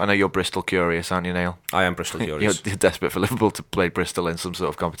too. I know you're Bristol curious, aren't you, Neil? I am Bristol curious. You're desperate for Liverpool to play Bristol in some sort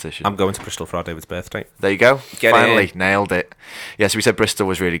of competition. I'm going to Bristol for our David's birthday. There you go. Get Finally in. nailed it. Yeah, so we said Bristol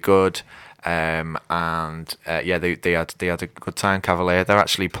was really good. They had a good time. Cavalier, they're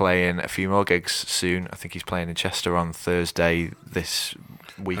actually playing a few more gigs soon. I think he's playing in Chester on Thursday this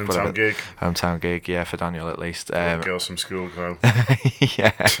week. Hometown gig, yeah, for Daniel at least. Girls from school go.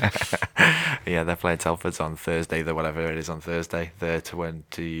 Yeah, they're playing Telford's on Thursday. Whatever it is on Thursday, the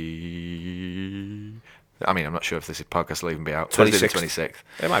 20. I mean, I'm not sure if this podcast will even be out. 26th.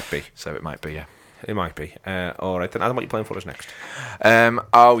 It might be. So it might be, yeah. It might be. All right, then Adam, what are you playing for us next?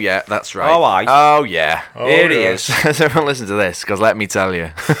 Oh yeah, that's right. Oh, aye. Oh yeah. Here he yeah. is. So everyone listen to this, because let me tell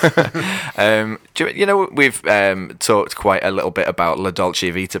you. We've talked quite a little bit about La Dolce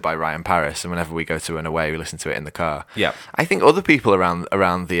Vita by Ryan Paris, and whenever we go to an away, we listen to it in the car. Yeah. I think other people around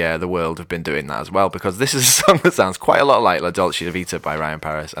the world have been doing that as well, because this is a song that sounds quite a lot like La Dolce Vita by Ryan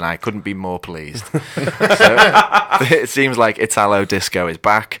Paris, and I couldn't be more pleased. So it seems like Italo Disco is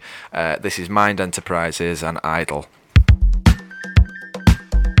back. This is Mind Enterprises and Idol.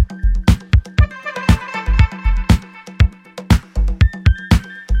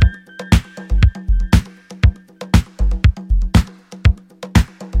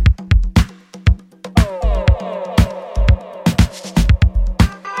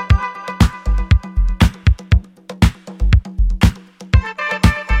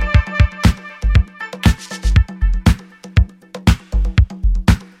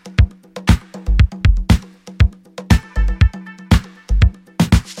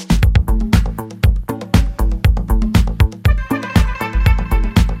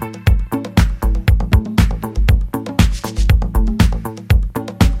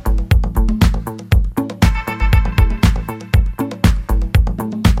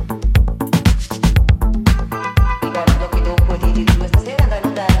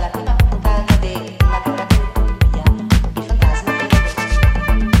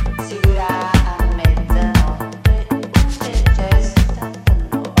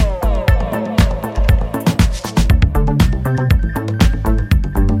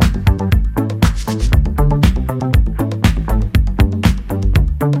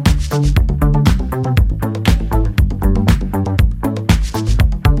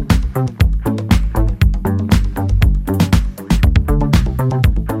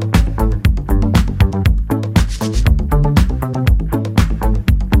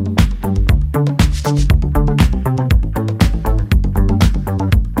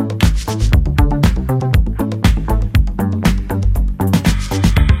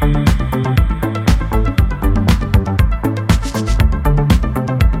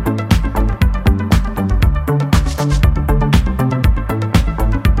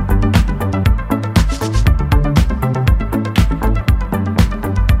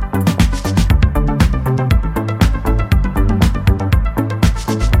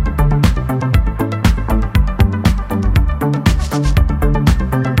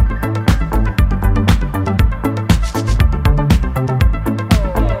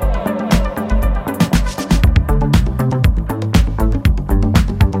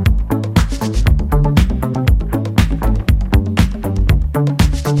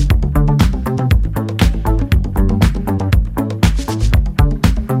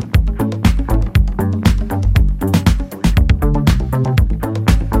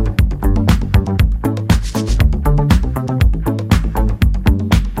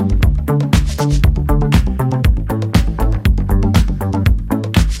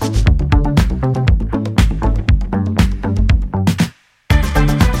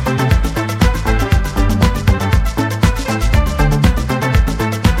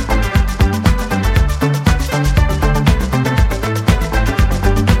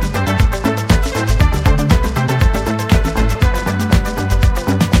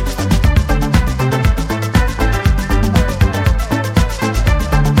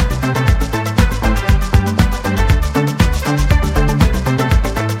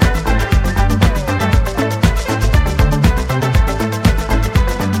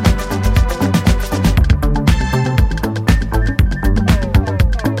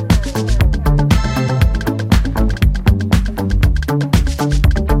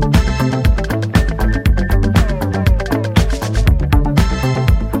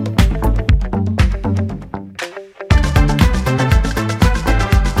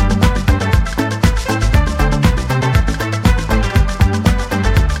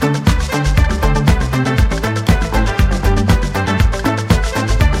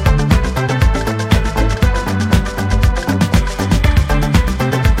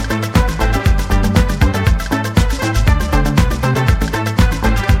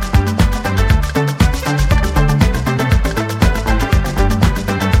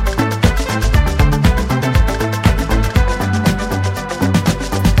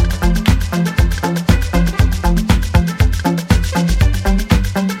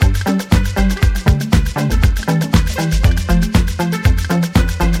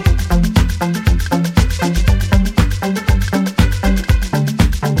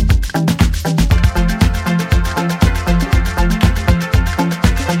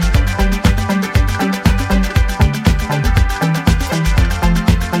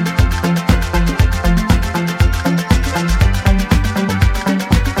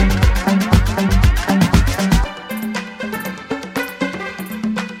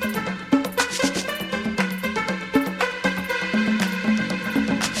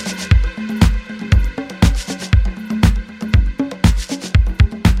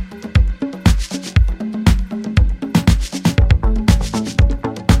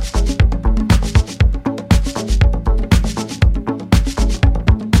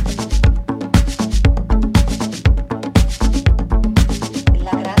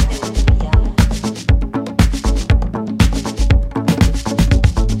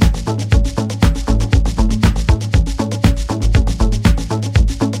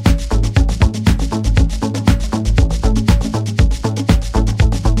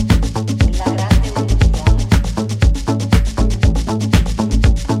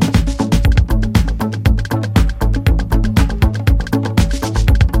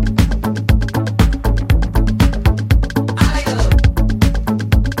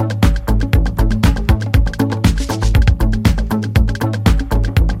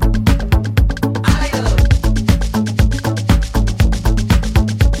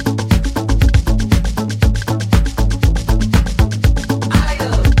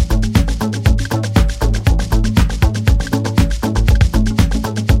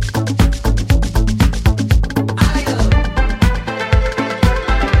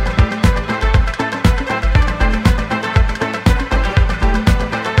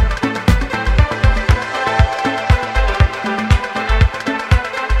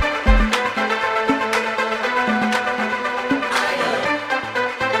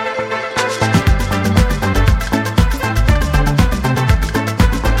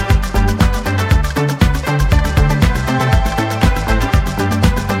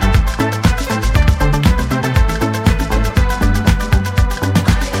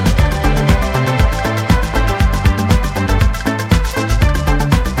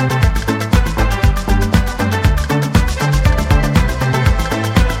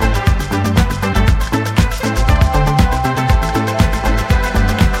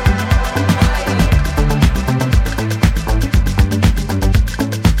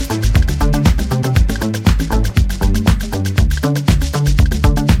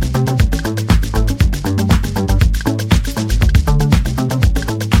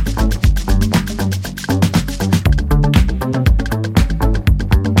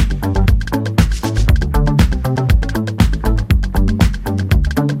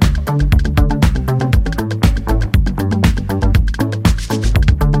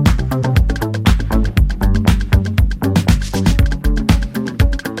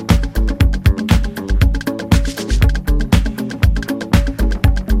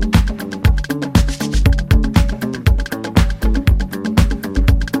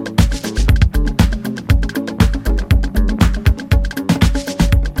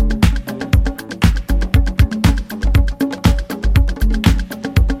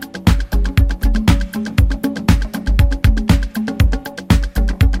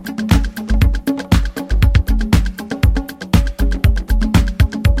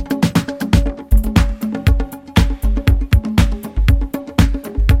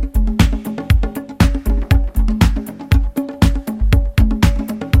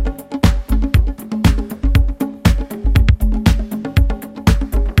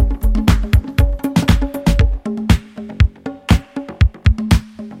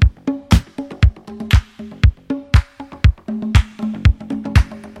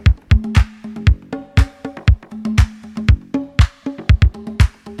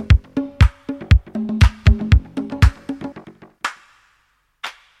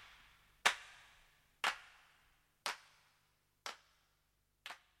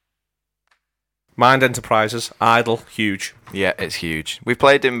 Mind Enterprises, Idle, huge. Yeah, it's huge. We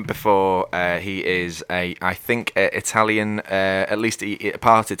played him before. He is I think, Italian, at least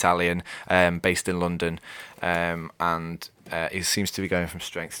part Italian, based in London, and he seems to be going from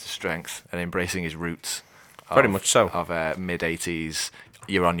strength to strength and embracing his roots. Very much so. Of mid-80s,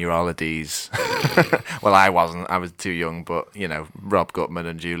 you're on your holidays. Well, I wasn't. I was too young, but, Rob Gutman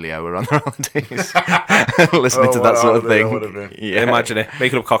and Julio were on their holidays. Listening to that sort of thing. Yeah. Imagine it.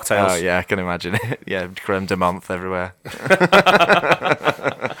 Making up cocktails. Oh, yeah, I can imagine it. Yeah, creme de menthe everywhere.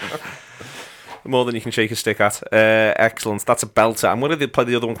 More than you can shake a stick at. Excellent. That's a belter. I'm going to play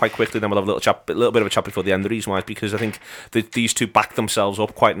the other one quite quickly, then we'll have a little bit of a chat before the end. The reason why is because I think these two back themselves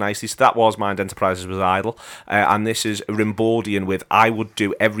up quite nicely. So that was Mind Enterprises with Idle, and this is Rimbordian with I Would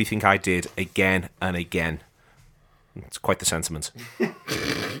Do Everything I Did Again and Again. It's quite the sentiment.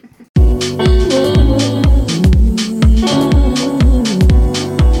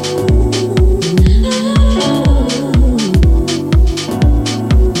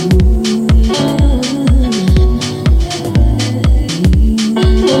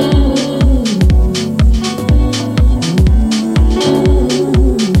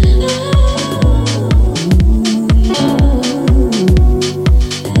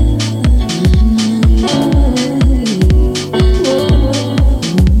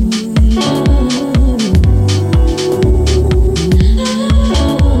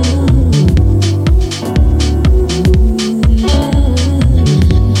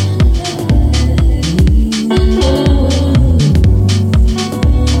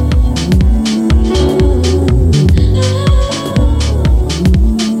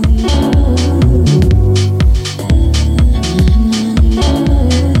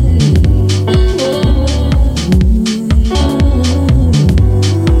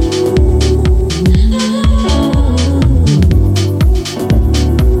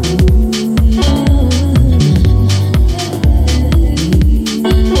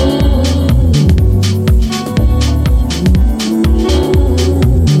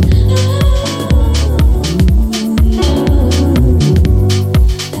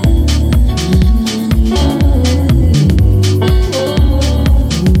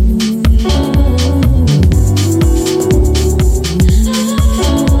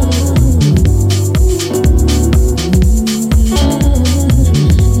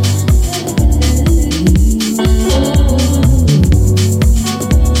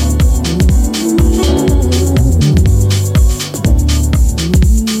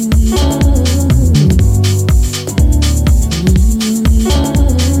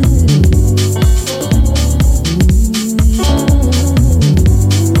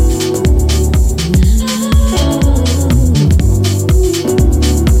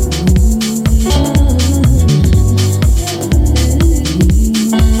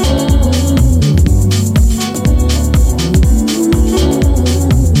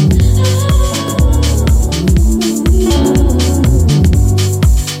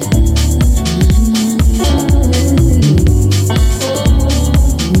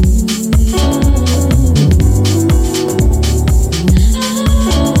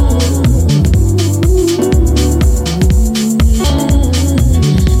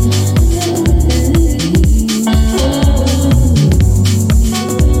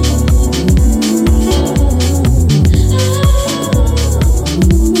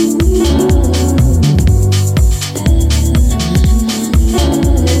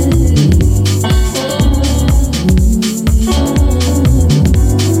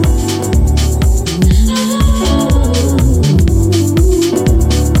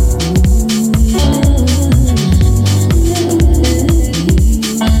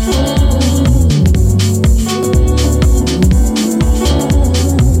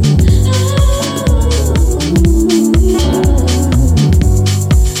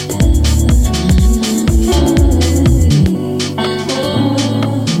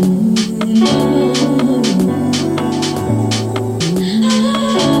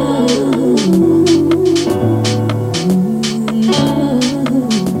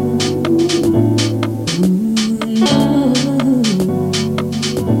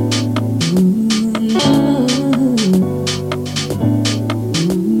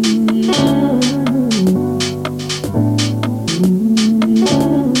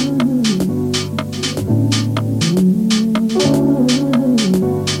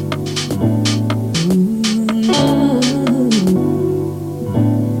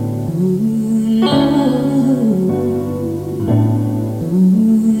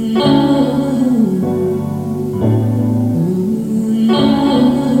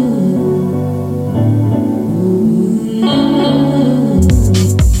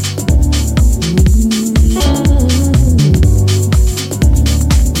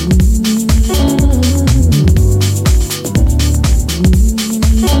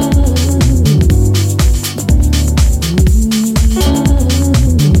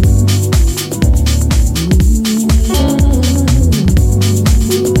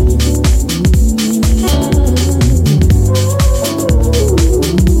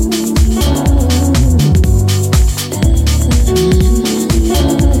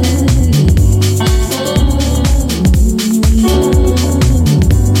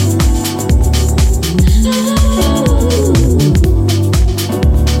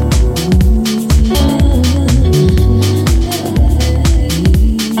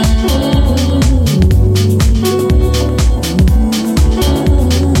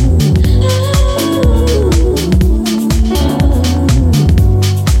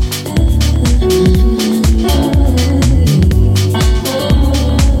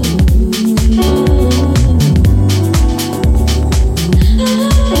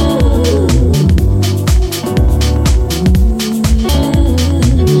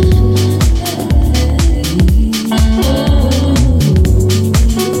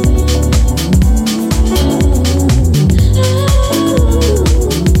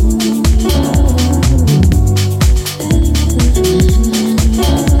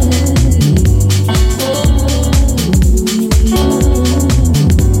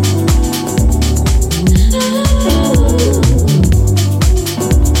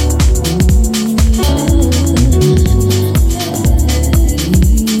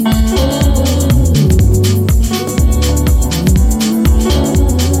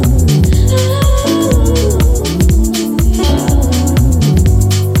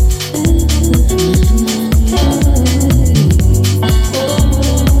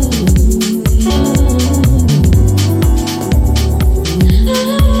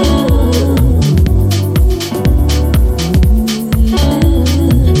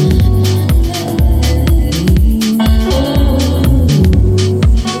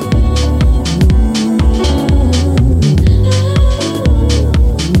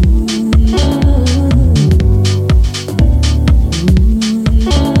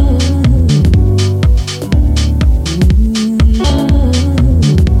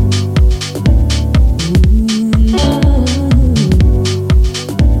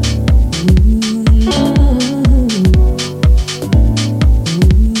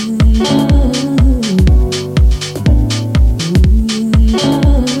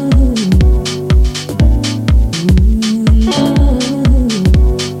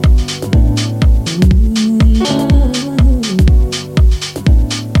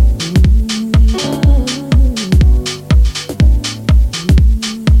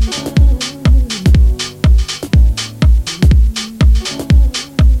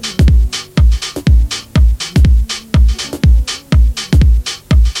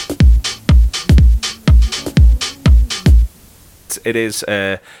 It is.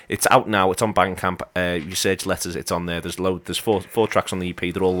 It's out now. It's on Bandcamp. You search Letters, it's on there. There's four tracks on the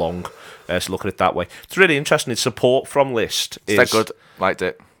EP. They're all long. So look at it that way. It's really interesting. It's support from List. Is that good? Liked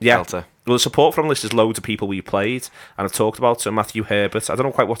it. Yeah. Delta. Well, the support from List is loads of people we played and I've talked about. So Matthew Herbert. I don't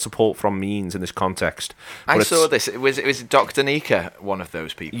know quite what support from means in this context. I saw this. It was Dr. Nika one of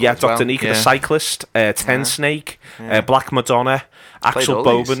those people? Yeah, as Dr. well? Nika, the cyclist, Ten Snake, Black Madonna, Axel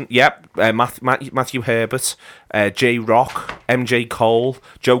all Boban, Matthew Herbert, J Rock, MJ Cole,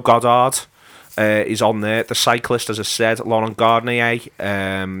 Joe Goddard is on there. The cyclist, as I said, Laurent Garnier,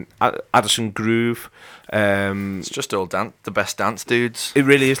 Addison Groove. It's just all the best dance dudes. It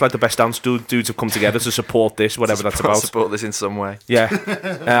really is like the best dance dudes have come together to support this, whatever that's about. Support this in some way. Yeah,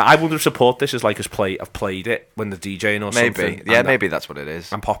 I wonder if support this is like I've played it when the DJing or something. Maybe, yeah, maybe that's what it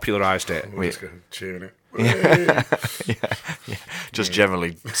is. And popularised it. We're just going cheering it. Yeah. Just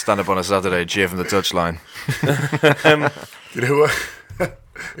generally stand up on a Saturday and cheer from the touchline. You know what?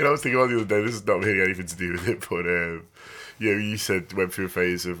 I was thinking about the other day. This is not really anything to do with it, but you said went through a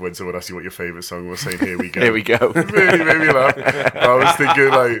phase of when someone asked you what your favourite song was, saying "Here we go." Here we go. Really made me laugh. I was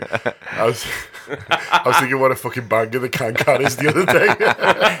thinking I was thinking what a fucking banger the Can is the other day.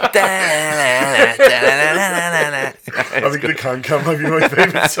 I think the Can might be my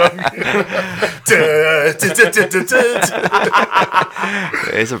favourite song.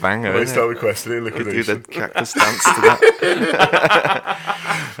 It is a banger. I start requesting it in liquidation. Do the cactus dance to that.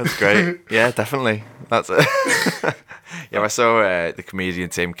 That's great. Yeah, definitely. That's it. Yeah, I saw the comedian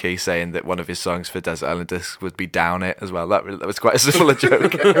Tim Key saying that one of his songs for Desert Island Discs would be Down It as well. That was quite a similar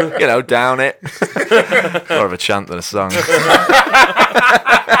joke. Down it. More of a chant than a song.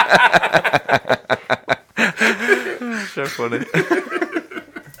 So funny.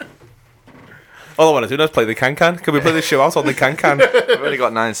 All I want to do now is play the Can. Can we play the show out on the Can? We've only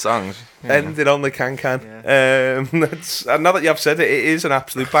got 9 songs. Yeah. Ended on the Can. Yeah. Now that you have said it, it is an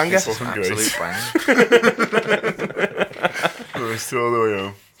absolute banger. It's an absolute banger. We're still all the way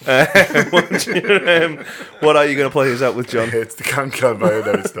home. What are you going to play us out with, John? It's the Can by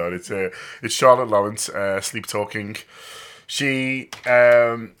Never Start. It's Charlotte Lawrence, Sleep Talking. She,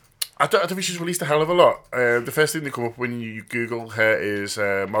 I don't think she's released a hell of a lot. The first thing that come up when you Google her is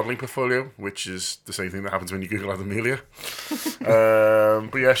modelling portfolio, which is the same thing that happens when you Google Ademelia.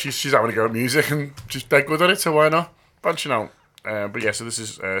 But yeah, she's having a go at music and she's dead good at it, so why not? Branching out. But yeah, so this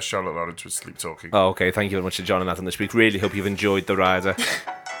is Charlotte Lawrence with Sleep Talking. Oh, okay. Thank you very much to John and Nathan this week. Really hope you've enjoyed the rider.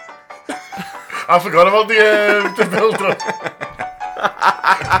 I forgot about the build-up.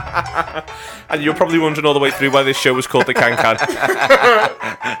 And you're probably wondering all the way through why this show was called the Can.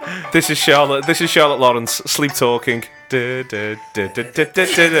 This is Charlotte Lawrence, Sleep Talking.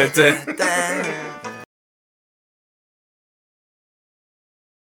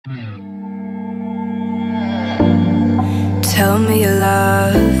 Tell me you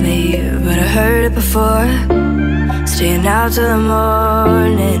love me, but I heard it before. Staying out till the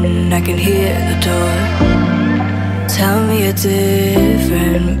morning, I can hear the door. Tell me you're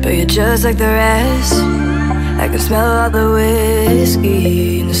different, but you're just like the rest. I can smell all the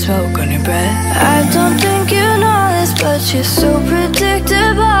whiskey and the smoke on your breath. I don't think you know this, but you're so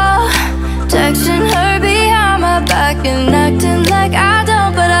predictable. Texting her behind my back and acting like I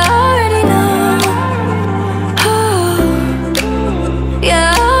don't, but I already know.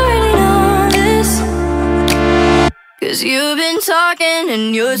 Yeah, I already know this. 'Cause you've been talking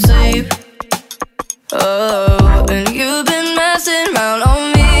in your sleep. Oh, and you've been messing around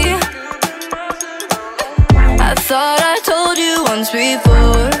on me. I thought I told you once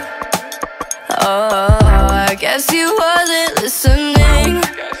before. Oh, I guess you wasn't listening.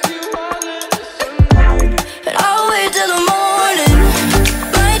 And I'll wait till the morning.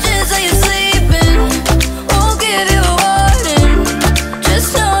 Might just say you're sleeping. Won't give you a warning.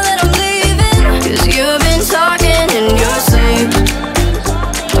 Just know that I'm leaving. 'Cause you've been talking in your sleep.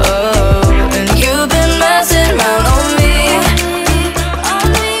 Oh, and you've been messing around on me.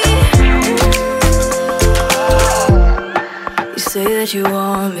 You say that you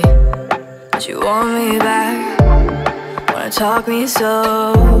want me, that you want me back. Wanna talk me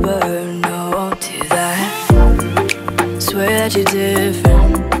sober, no, I won't do that. Swear that you're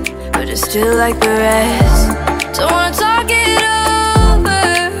different, but you're still like the rest. Don't wanna talk it over.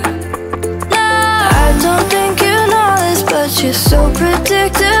 No, I don't think you know this, but you're so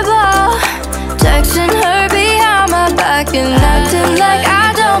predictable. Texting her behind my back and acting like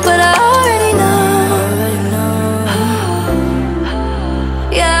I don't, but I already know.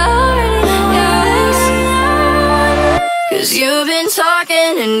 Yeah, I already know. 'Cause you've been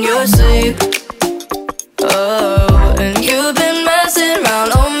talking in your sleep. Oh, and you've been messing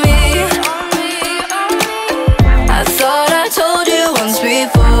around on me. I thought I told you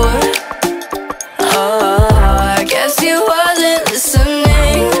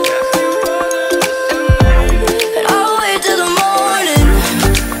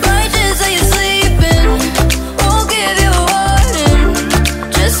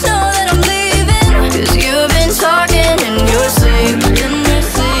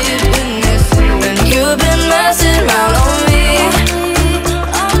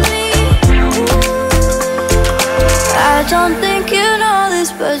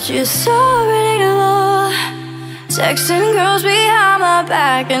but you're so relatable. Texting girls behind my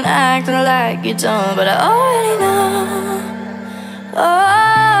back and acting like you don't, but I already know.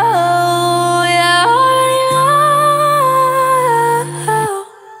 Oh, yeah, I already know.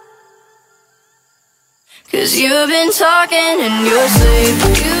 'Cause you've been talking in your sleep.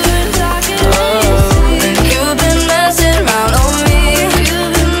 You've been talking in your sleep. And you've been messing around on me.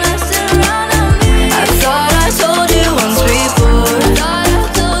 You've been messing around on me. I thought I told you once before.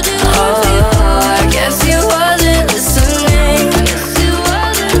 I guess you wasn't listening.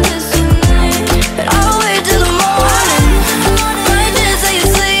 And I'll wait till the morning. Might just say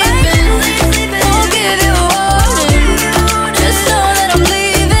you're sleeping. Won't give you a warning. Just know that I'm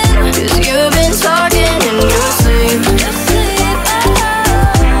leaving. 'Cause you've been talking in your sleep.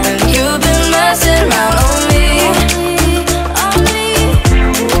 And you've been messing around on me.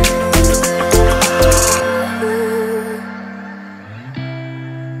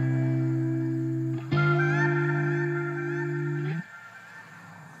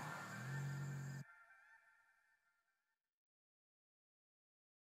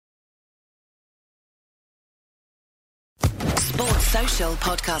 Sports Social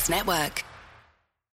Podcast Network.